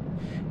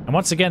 And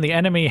once again, the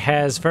enemy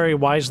has very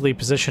wisely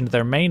positioned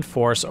their main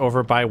force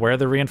over by where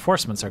the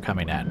reinforcements are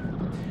coming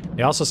in.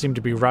 They also seem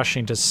to be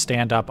rushing to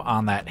stand up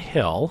on that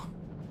hill.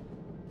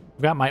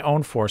 I've got my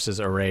own forces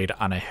arrayed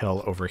on a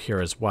hill over here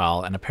as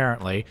well, and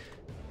apparently...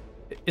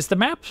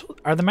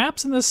 are the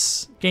maps in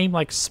this game,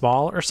 like,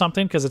 small or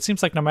something? Because it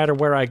seems like no matter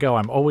where I go,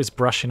 I'm always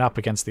brushing up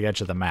against the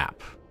edge of the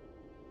map.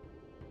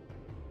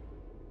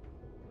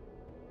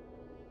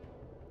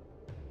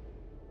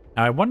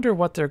 Now, I wonder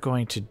what they're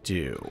going to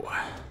do.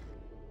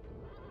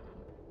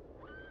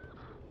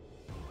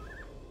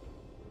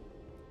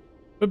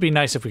 It would be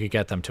nice if we could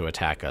get them to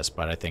attack us,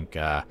 but I think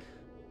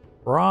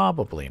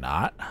probably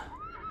not.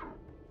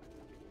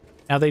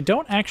 Now, they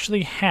don't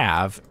actually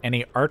have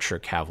any archer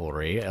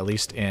cavalry, at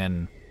least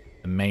in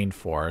the main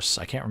force.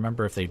 I can't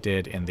remember if they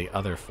did in the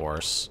other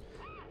force.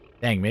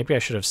 Dang, maybe I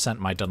should have sent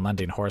my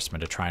Dunlandian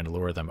horsemen to try and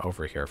lure them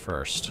over here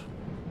first.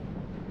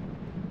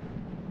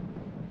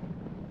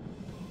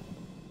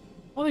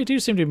 Well, they do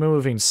seem to be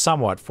moving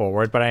somewhat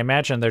forward, but I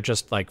imagine they're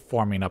just, like,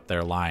 forming up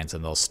their lines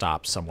and they'll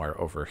stop somewhere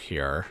over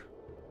here.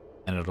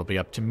 And it'll be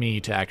up to me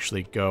to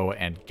actually go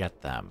and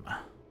get them.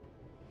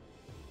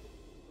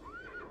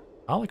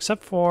 Well,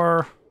 except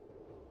for...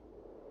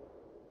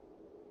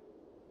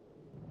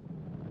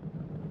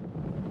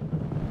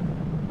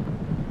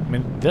 I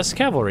mean, this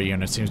cavalry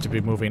unit seems to be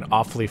moving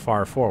awfully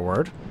far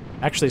forward.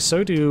 Actually,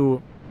 so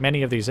do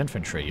many of these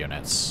infantry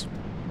units.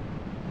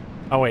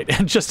 Oh, wait,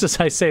 and just as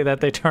I say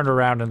that, they turn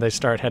around and they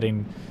start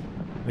heading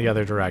the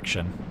other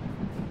direction.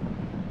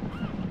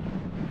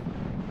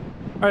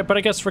 Alright, but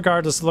I guess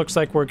regardless, it looks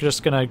like we're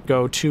just gonna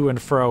go to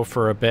and fro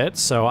for a bit,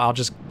 so I'll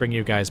just bring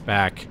you guys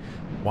back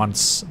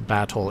once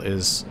battle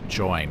is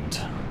joined.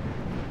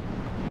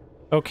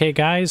 Okay,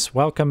 guys,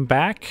 welcome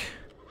back.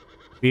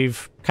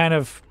 We've kind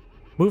of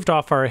moved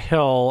off our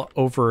hill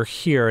over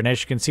here, and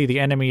as you can see, the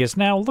enemy is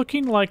now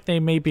looking like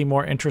they may be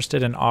more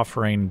interested in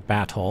offering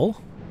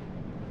battle.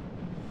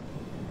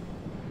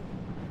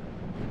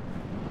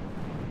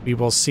 We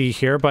will see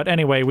here, but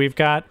anyway, we've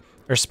got...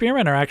 Our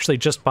spearmen are actually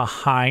just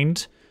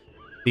behind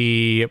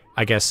the,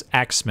 I guess,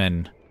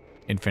 axemen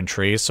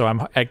infantry, so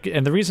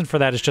and the reason for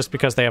that is just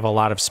because they have a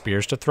lot of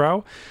spears to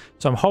throw,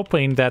 so I'm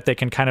hoping that they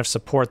can kind of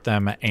support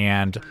them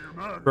and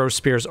throw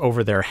spears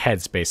over their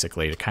heads,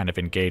 basically, to kind of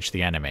engage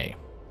the enemy.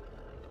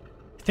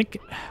 I think...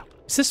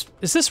 Is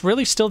this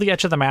really still the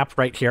edge of the map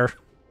right here?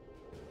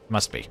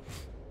 Must be.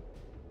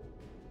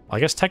 Well, I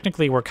guess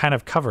technically we're kind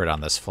of covered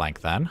on this flank,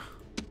 then.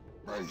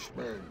 I'd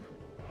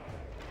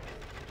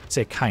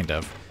say kind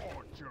of.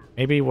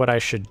 Maybe what I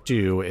should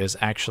do is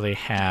actually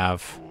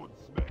have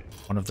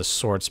one of the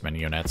swordsman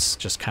units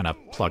just kind of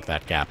plug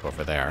that gap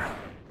over there.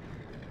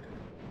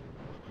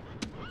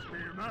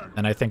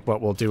 And I think what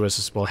we'll do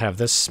is we'll have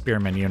this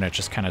spearman unit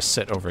just kind of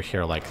sit over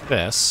here like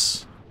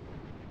this,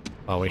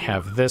 while we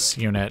have this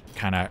unit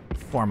kind of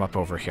form up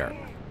over here.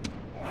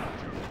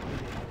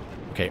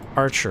 Okay,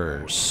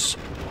 archers.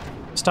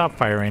 Stop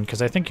firing,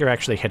 because I think you're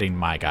actually hitting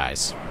my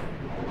guys.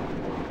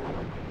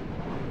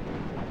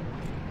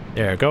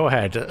 There, go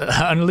ahead.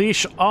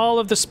 Unleash all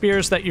of the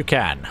spears that you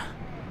can.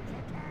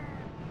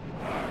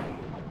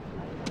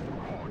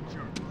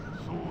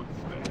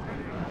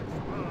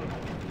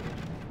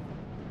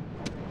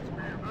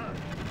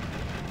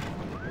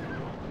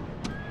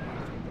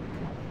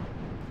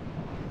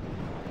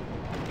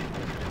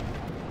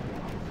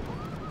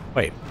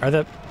 Wait, are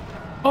the...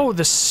 Oh,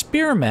 the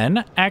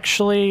spearmen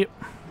actually...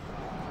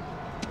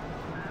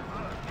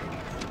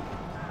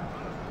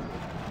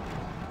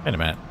 Wait a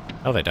minute.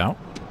 Oh, they don't.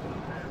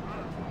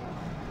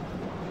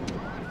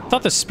 I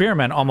thought the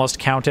spearmen almost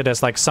counted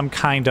as like some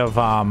kind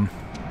of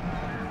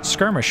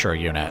skirmisher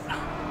unit.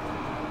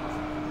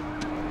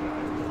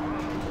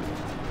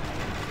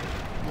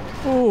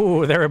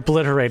 Ooh, they're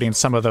obliterating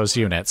some of those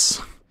units,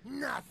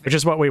 which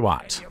is what we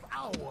want.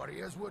 Our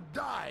warriors would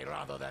die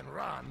rather than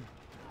run.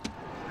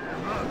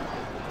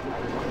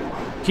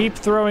 Keep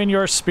throwing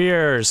your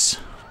spears.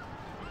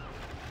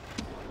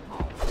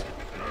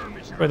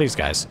 Where are these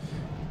guys?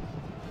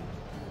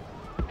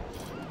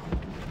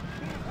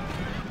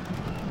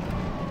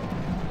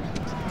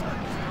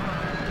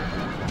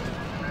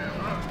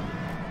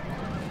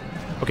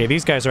 Okay,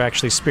 these guys are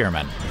actually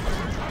spearmen.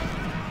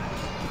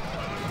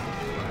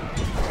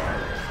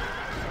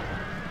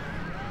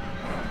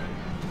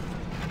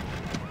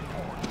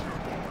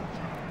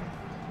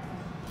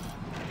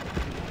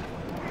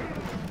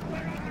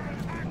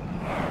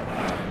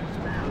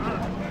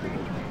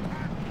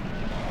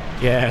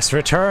 Yes,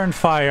 return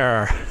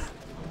fire.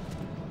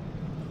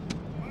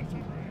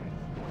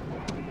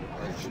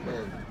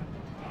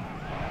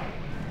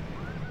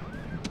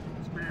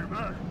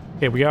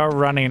 Okay, we are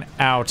running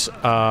out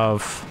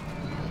of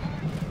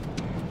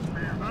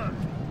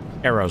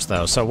arrows,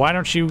 though. So why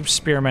don't you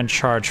spearmen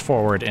charge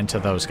forward into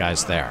those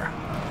guys there?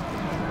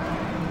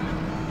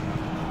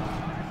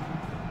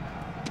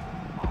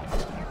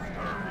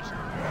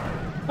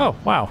 Oh,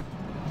 wow.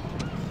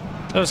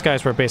 Those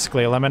guys were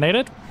basically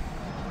eliminated.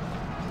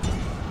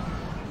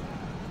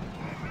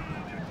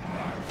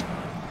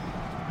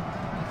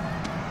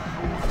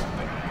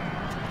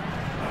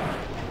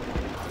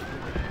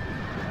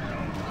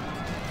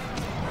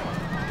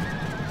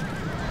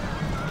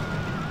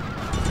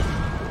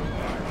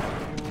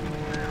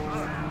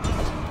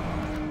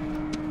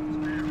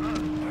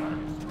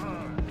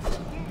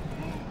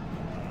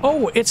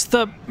 Oh, it's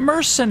the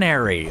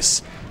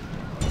mercenaries.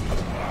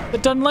 The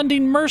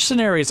Dunlendian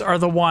mercenaries are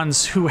the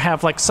ones who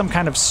have, like, some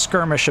kind of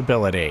skirmish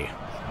ability.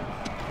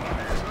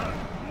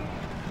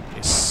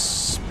 Okay,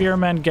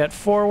 spearmen get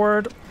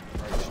forward.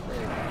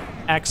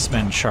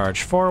 Axemen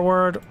charge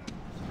forward.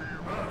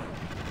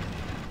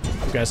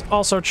 You guys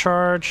also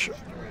charge.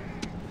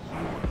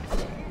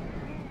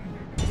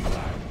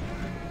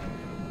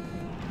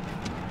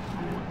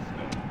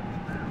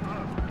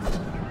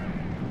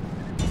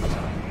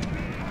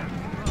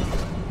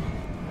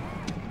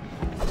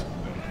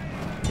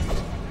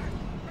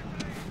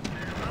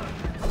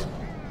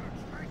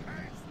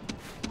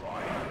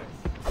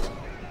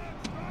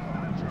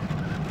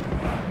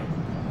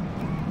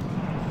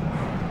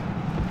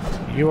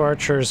 You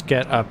archers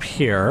get up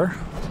here,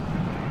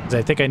 because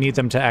I think I need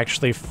them to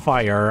actually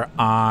fire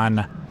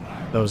on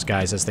those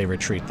guys as they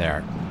retreat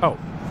there. Oh,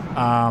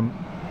 how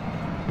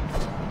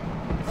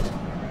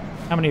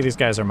many of these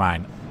guys are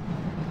mine?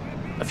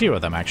 A few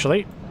of them,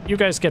 actually. You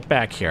guys get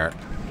back here.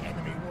 The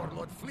enemy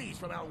warlord flees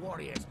from our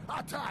warriors.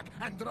 Attack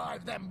and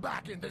drive them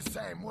back in the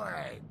same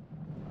way.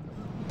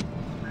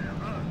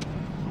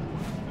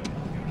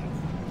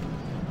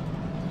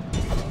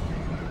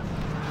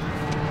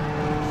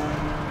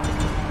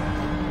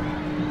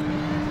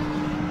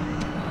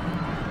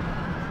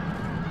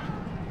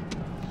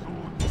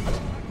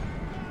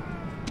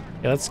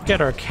 Yeah, let's get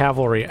our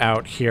cavalry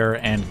out here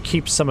and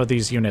keep some of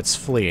these units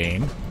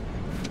fleeing,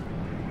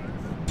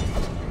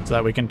 so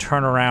that we can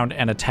turn around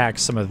and attack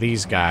some of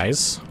these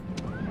guys.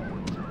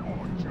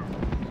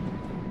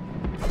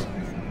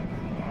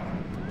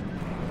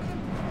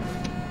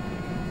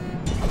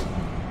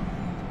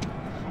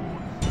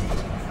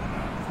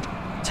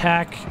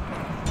 Attack,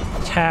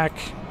 attack,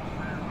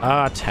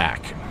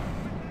 attack.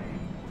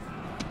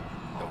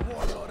 The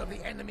warlord of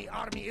the enemy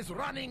army is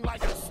running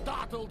like a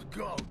startled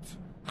goat.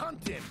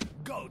 Hunt him.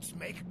 Goats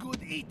make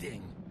good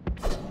eating.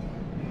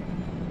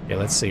 Okay,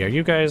 let's see. Are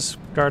you guys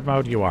guard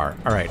mode? You are.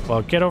 All right,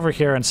 well, get over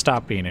here and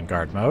stop being in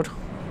guard mode.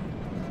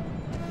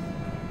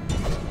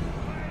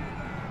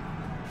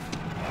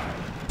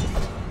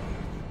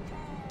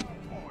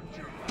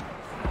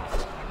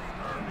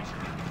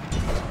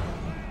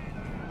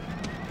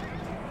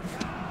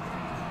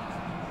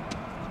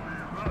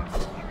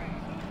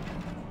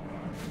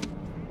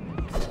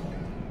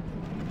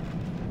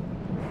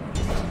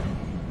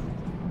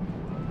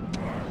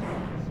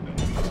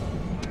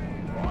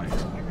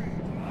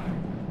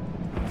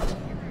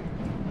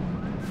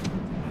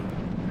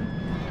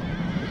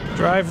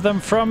 Drive them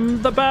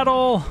from the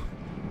battle!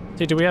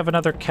 See, do we have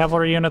another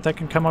cavalry unit that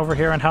can come over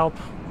here and help?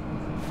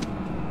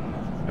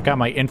 I've got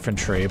my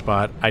infantry,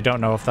 but I don't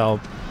know if they'll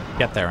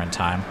get there in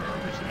time.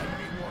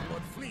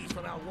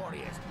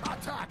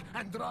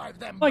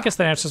 Well, I guess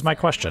that answers my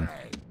question.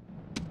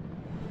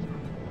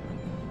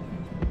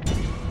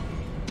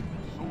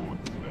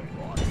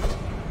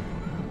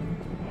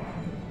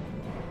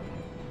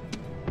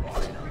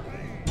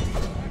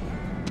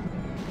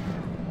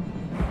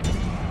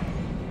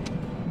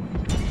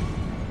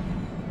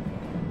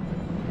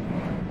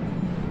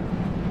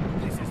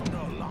 This is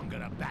no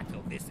longer a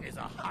battle. This is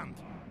a hunt.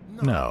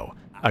 No.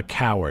 a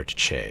coward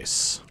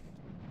chase.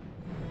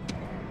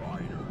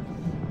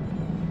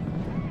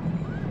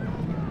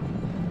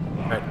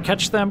 Alright,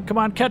 catch them. Come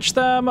on, catch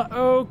them.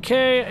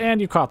 Okay, and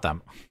you caught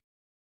them.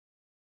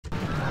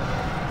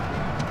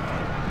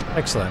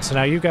 Excellent. So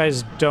now you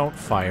guys don't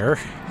fire.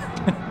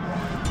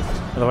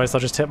 Otherwise, they'll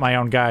just hit my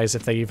own guys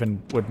if they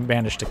even would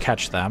manage to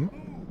catch them.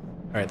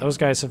 Alright, those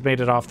guys have made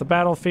it off the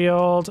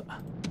battlefield.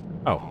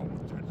 Oh.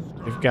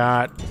 We've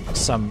got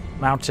some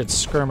mounted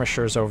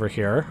skirmishers over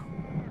here.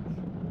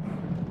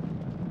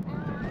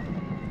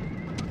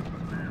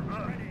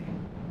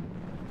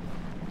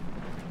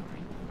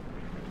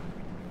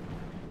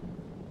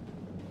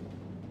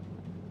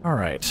 All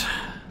right.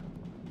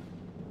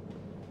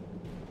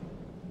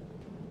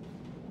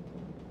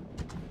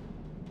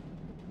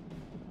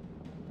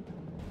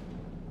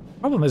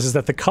 Problem is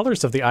that the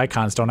colors of the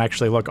icons don't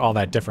actually look all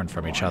that different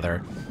from each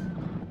other.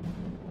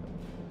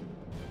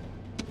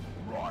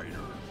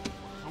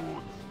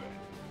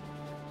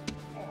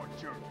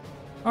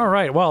 All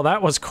right, well,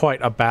 that was quite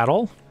a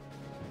battle.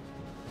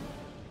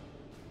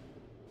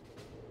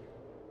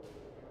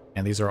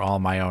 And these are all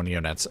my own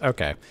units.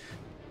 Okay. I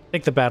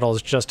think the battle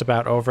is just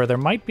about over. There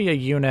might be a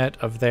unit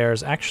of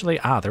theirs. Actually,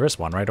 there is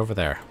one right over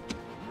there.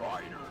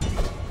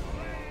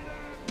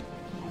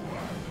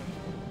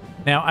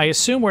 Now, I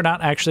assume we're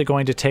not actually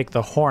going to take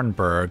the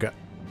Hornburg.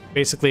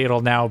 Basically,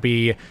 it'll now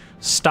be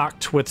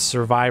stocked with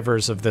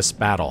survivors of this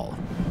battle.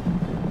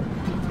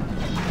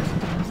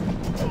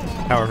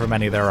 However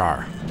many there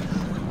are.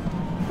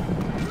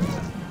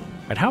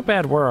 But how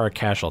bad were our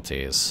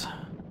casualties?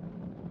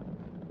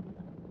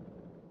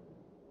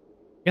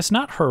 I guess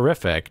not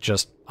horrific,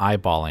 just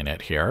eyeballing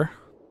it here.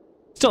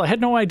 Still, I had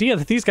no idea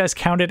that these guys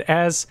counted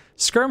as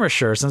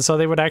skirmishers, and so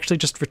they would actually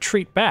just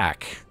retreat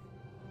back.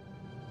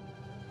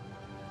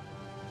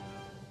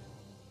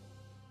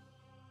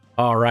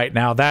 All right,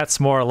 now that's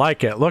more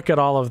like it. Look at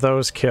all of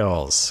those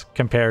kills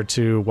compared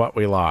to what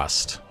we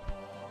lost.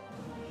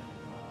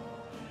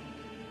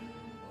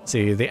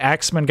 See, the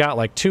Axemen got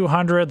like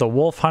 200, the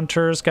Wolf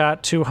Hunters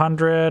got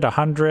 200,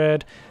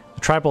 100.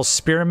 The Tribal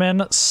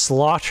Spearmen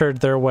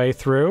slaughtered their way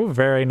through.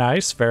 Very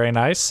nice, very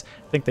nice.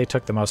 I think they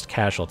took the most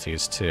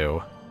casualties,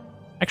 too.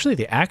 Actually,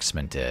 the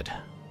Axemen did.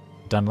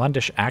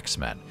 Dunlandish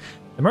Axemen.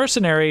 The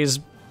Mercenaries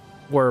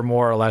were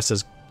more or less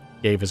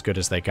gave as good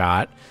as they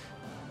got.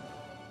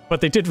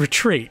 But they did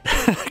retreat,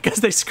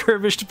 because they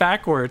skirmished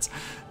backwards.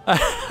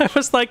 I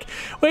was like,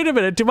 wait a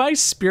minute, do my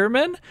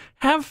spearmen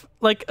have,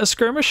 like, a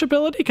skirmish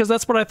ability? Because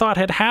that's what I thought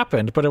had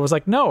happened, but it was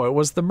like, no, it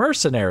was the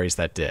mercenaries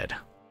that did.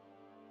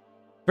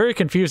 Very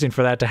confusing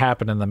for that to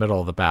happen in the middle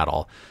of the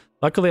battle.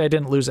 Luckily, I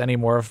didn't lose any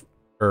more of,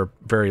 or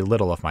very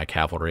little of my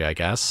cavalry, I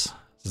guess,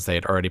 since they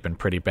had already been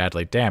pretty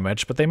badly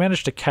damaged, but they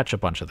managed to catch a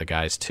bunch of the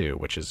guys, too,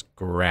 which is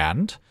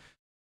grand.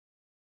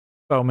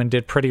 Bowmen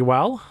did pretty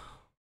well.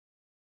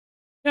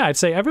 Yeah, I'd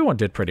say everyone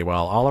did pretty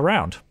well all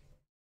around.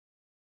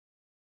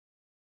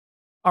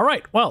 All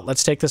right, well,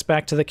 let's take this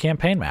back to the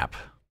campaign map.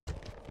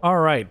 All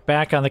right,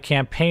 back on the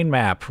campaign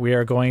map, we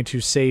are going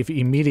to save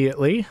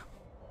immediately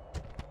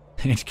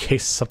in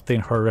case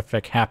something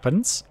horrific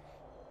happens.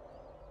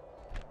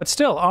 But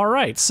still, all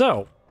right,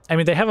 so, I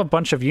mean, they have a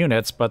bunch of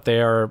units, but they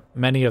are,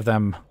 many of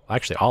them,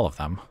 actually all of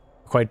them,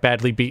 quite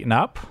badly beaten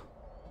up.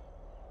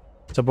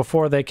 So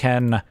before they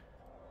can,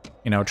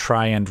 you know,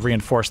 try and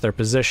reinforce their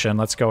position,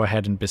 let's go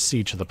ahead and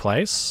besiege the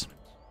place.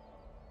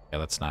 Yeah,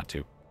 let's not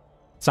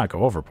go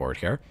overboard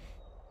here.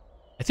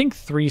 I think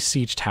 3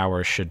 siege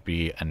towers should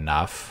be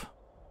enough.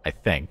 I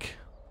think.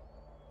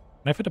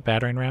 Can I fit a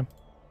battering ram?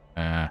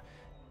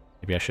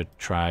 Maybe I should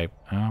try.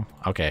 Oh,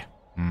 okay.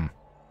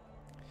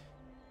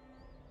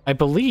 I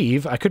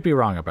believe, I could be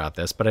wrong about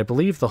this, but I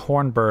believe the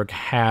Hornburg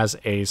has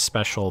a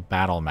special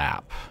battle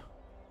map.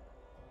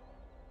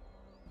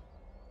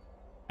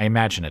 I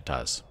imagine it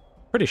does.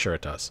 Pretty sure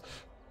it does.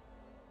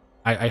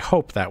 I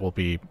hope that will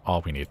be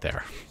all we need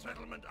there.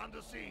 Settlement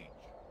under siege.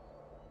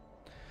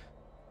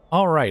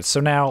 All right, so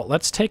now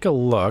let's take a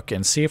look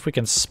and see if we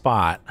can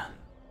spot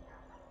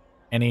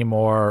any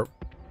more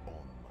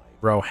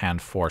Rohan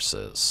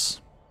forces.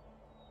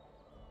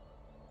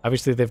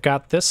 Obviously, they've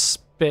got this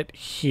bit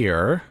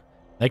here.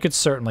 They could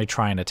certainly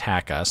try and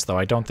attack us, though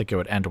I don't think it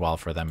would end well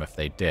for them if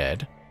they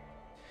did.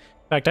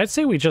 In fact, I'd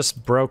say we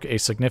just broke a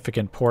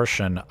significant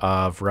portion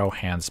of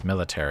Rohan's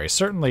military.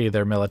 Certainly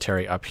their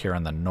military up here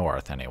in the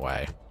north,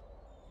 anyway.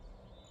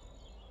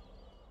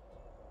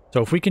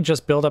 So if we can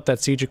just build up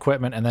that siege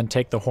equipment and then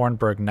take the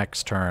Hornburg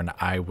next turn,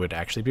 I would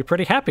actually be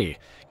pretty happy.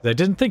 I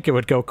didn't think it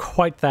would go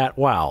quite that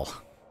well.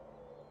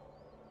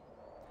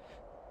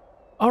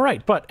 All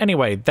right, but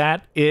anyway,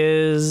 that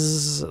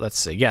is... Let's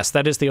see. Yes,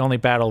 that is the only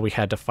battle we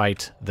had to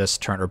fight this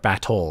turn, or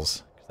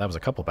battles. That was a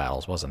couple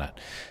battles, wasn't it?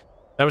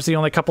 That was the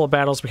only couple of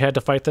battles we had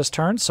to fight this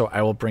turn, so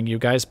I will bring you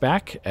guys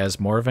back as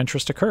more of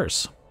interest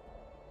occurs.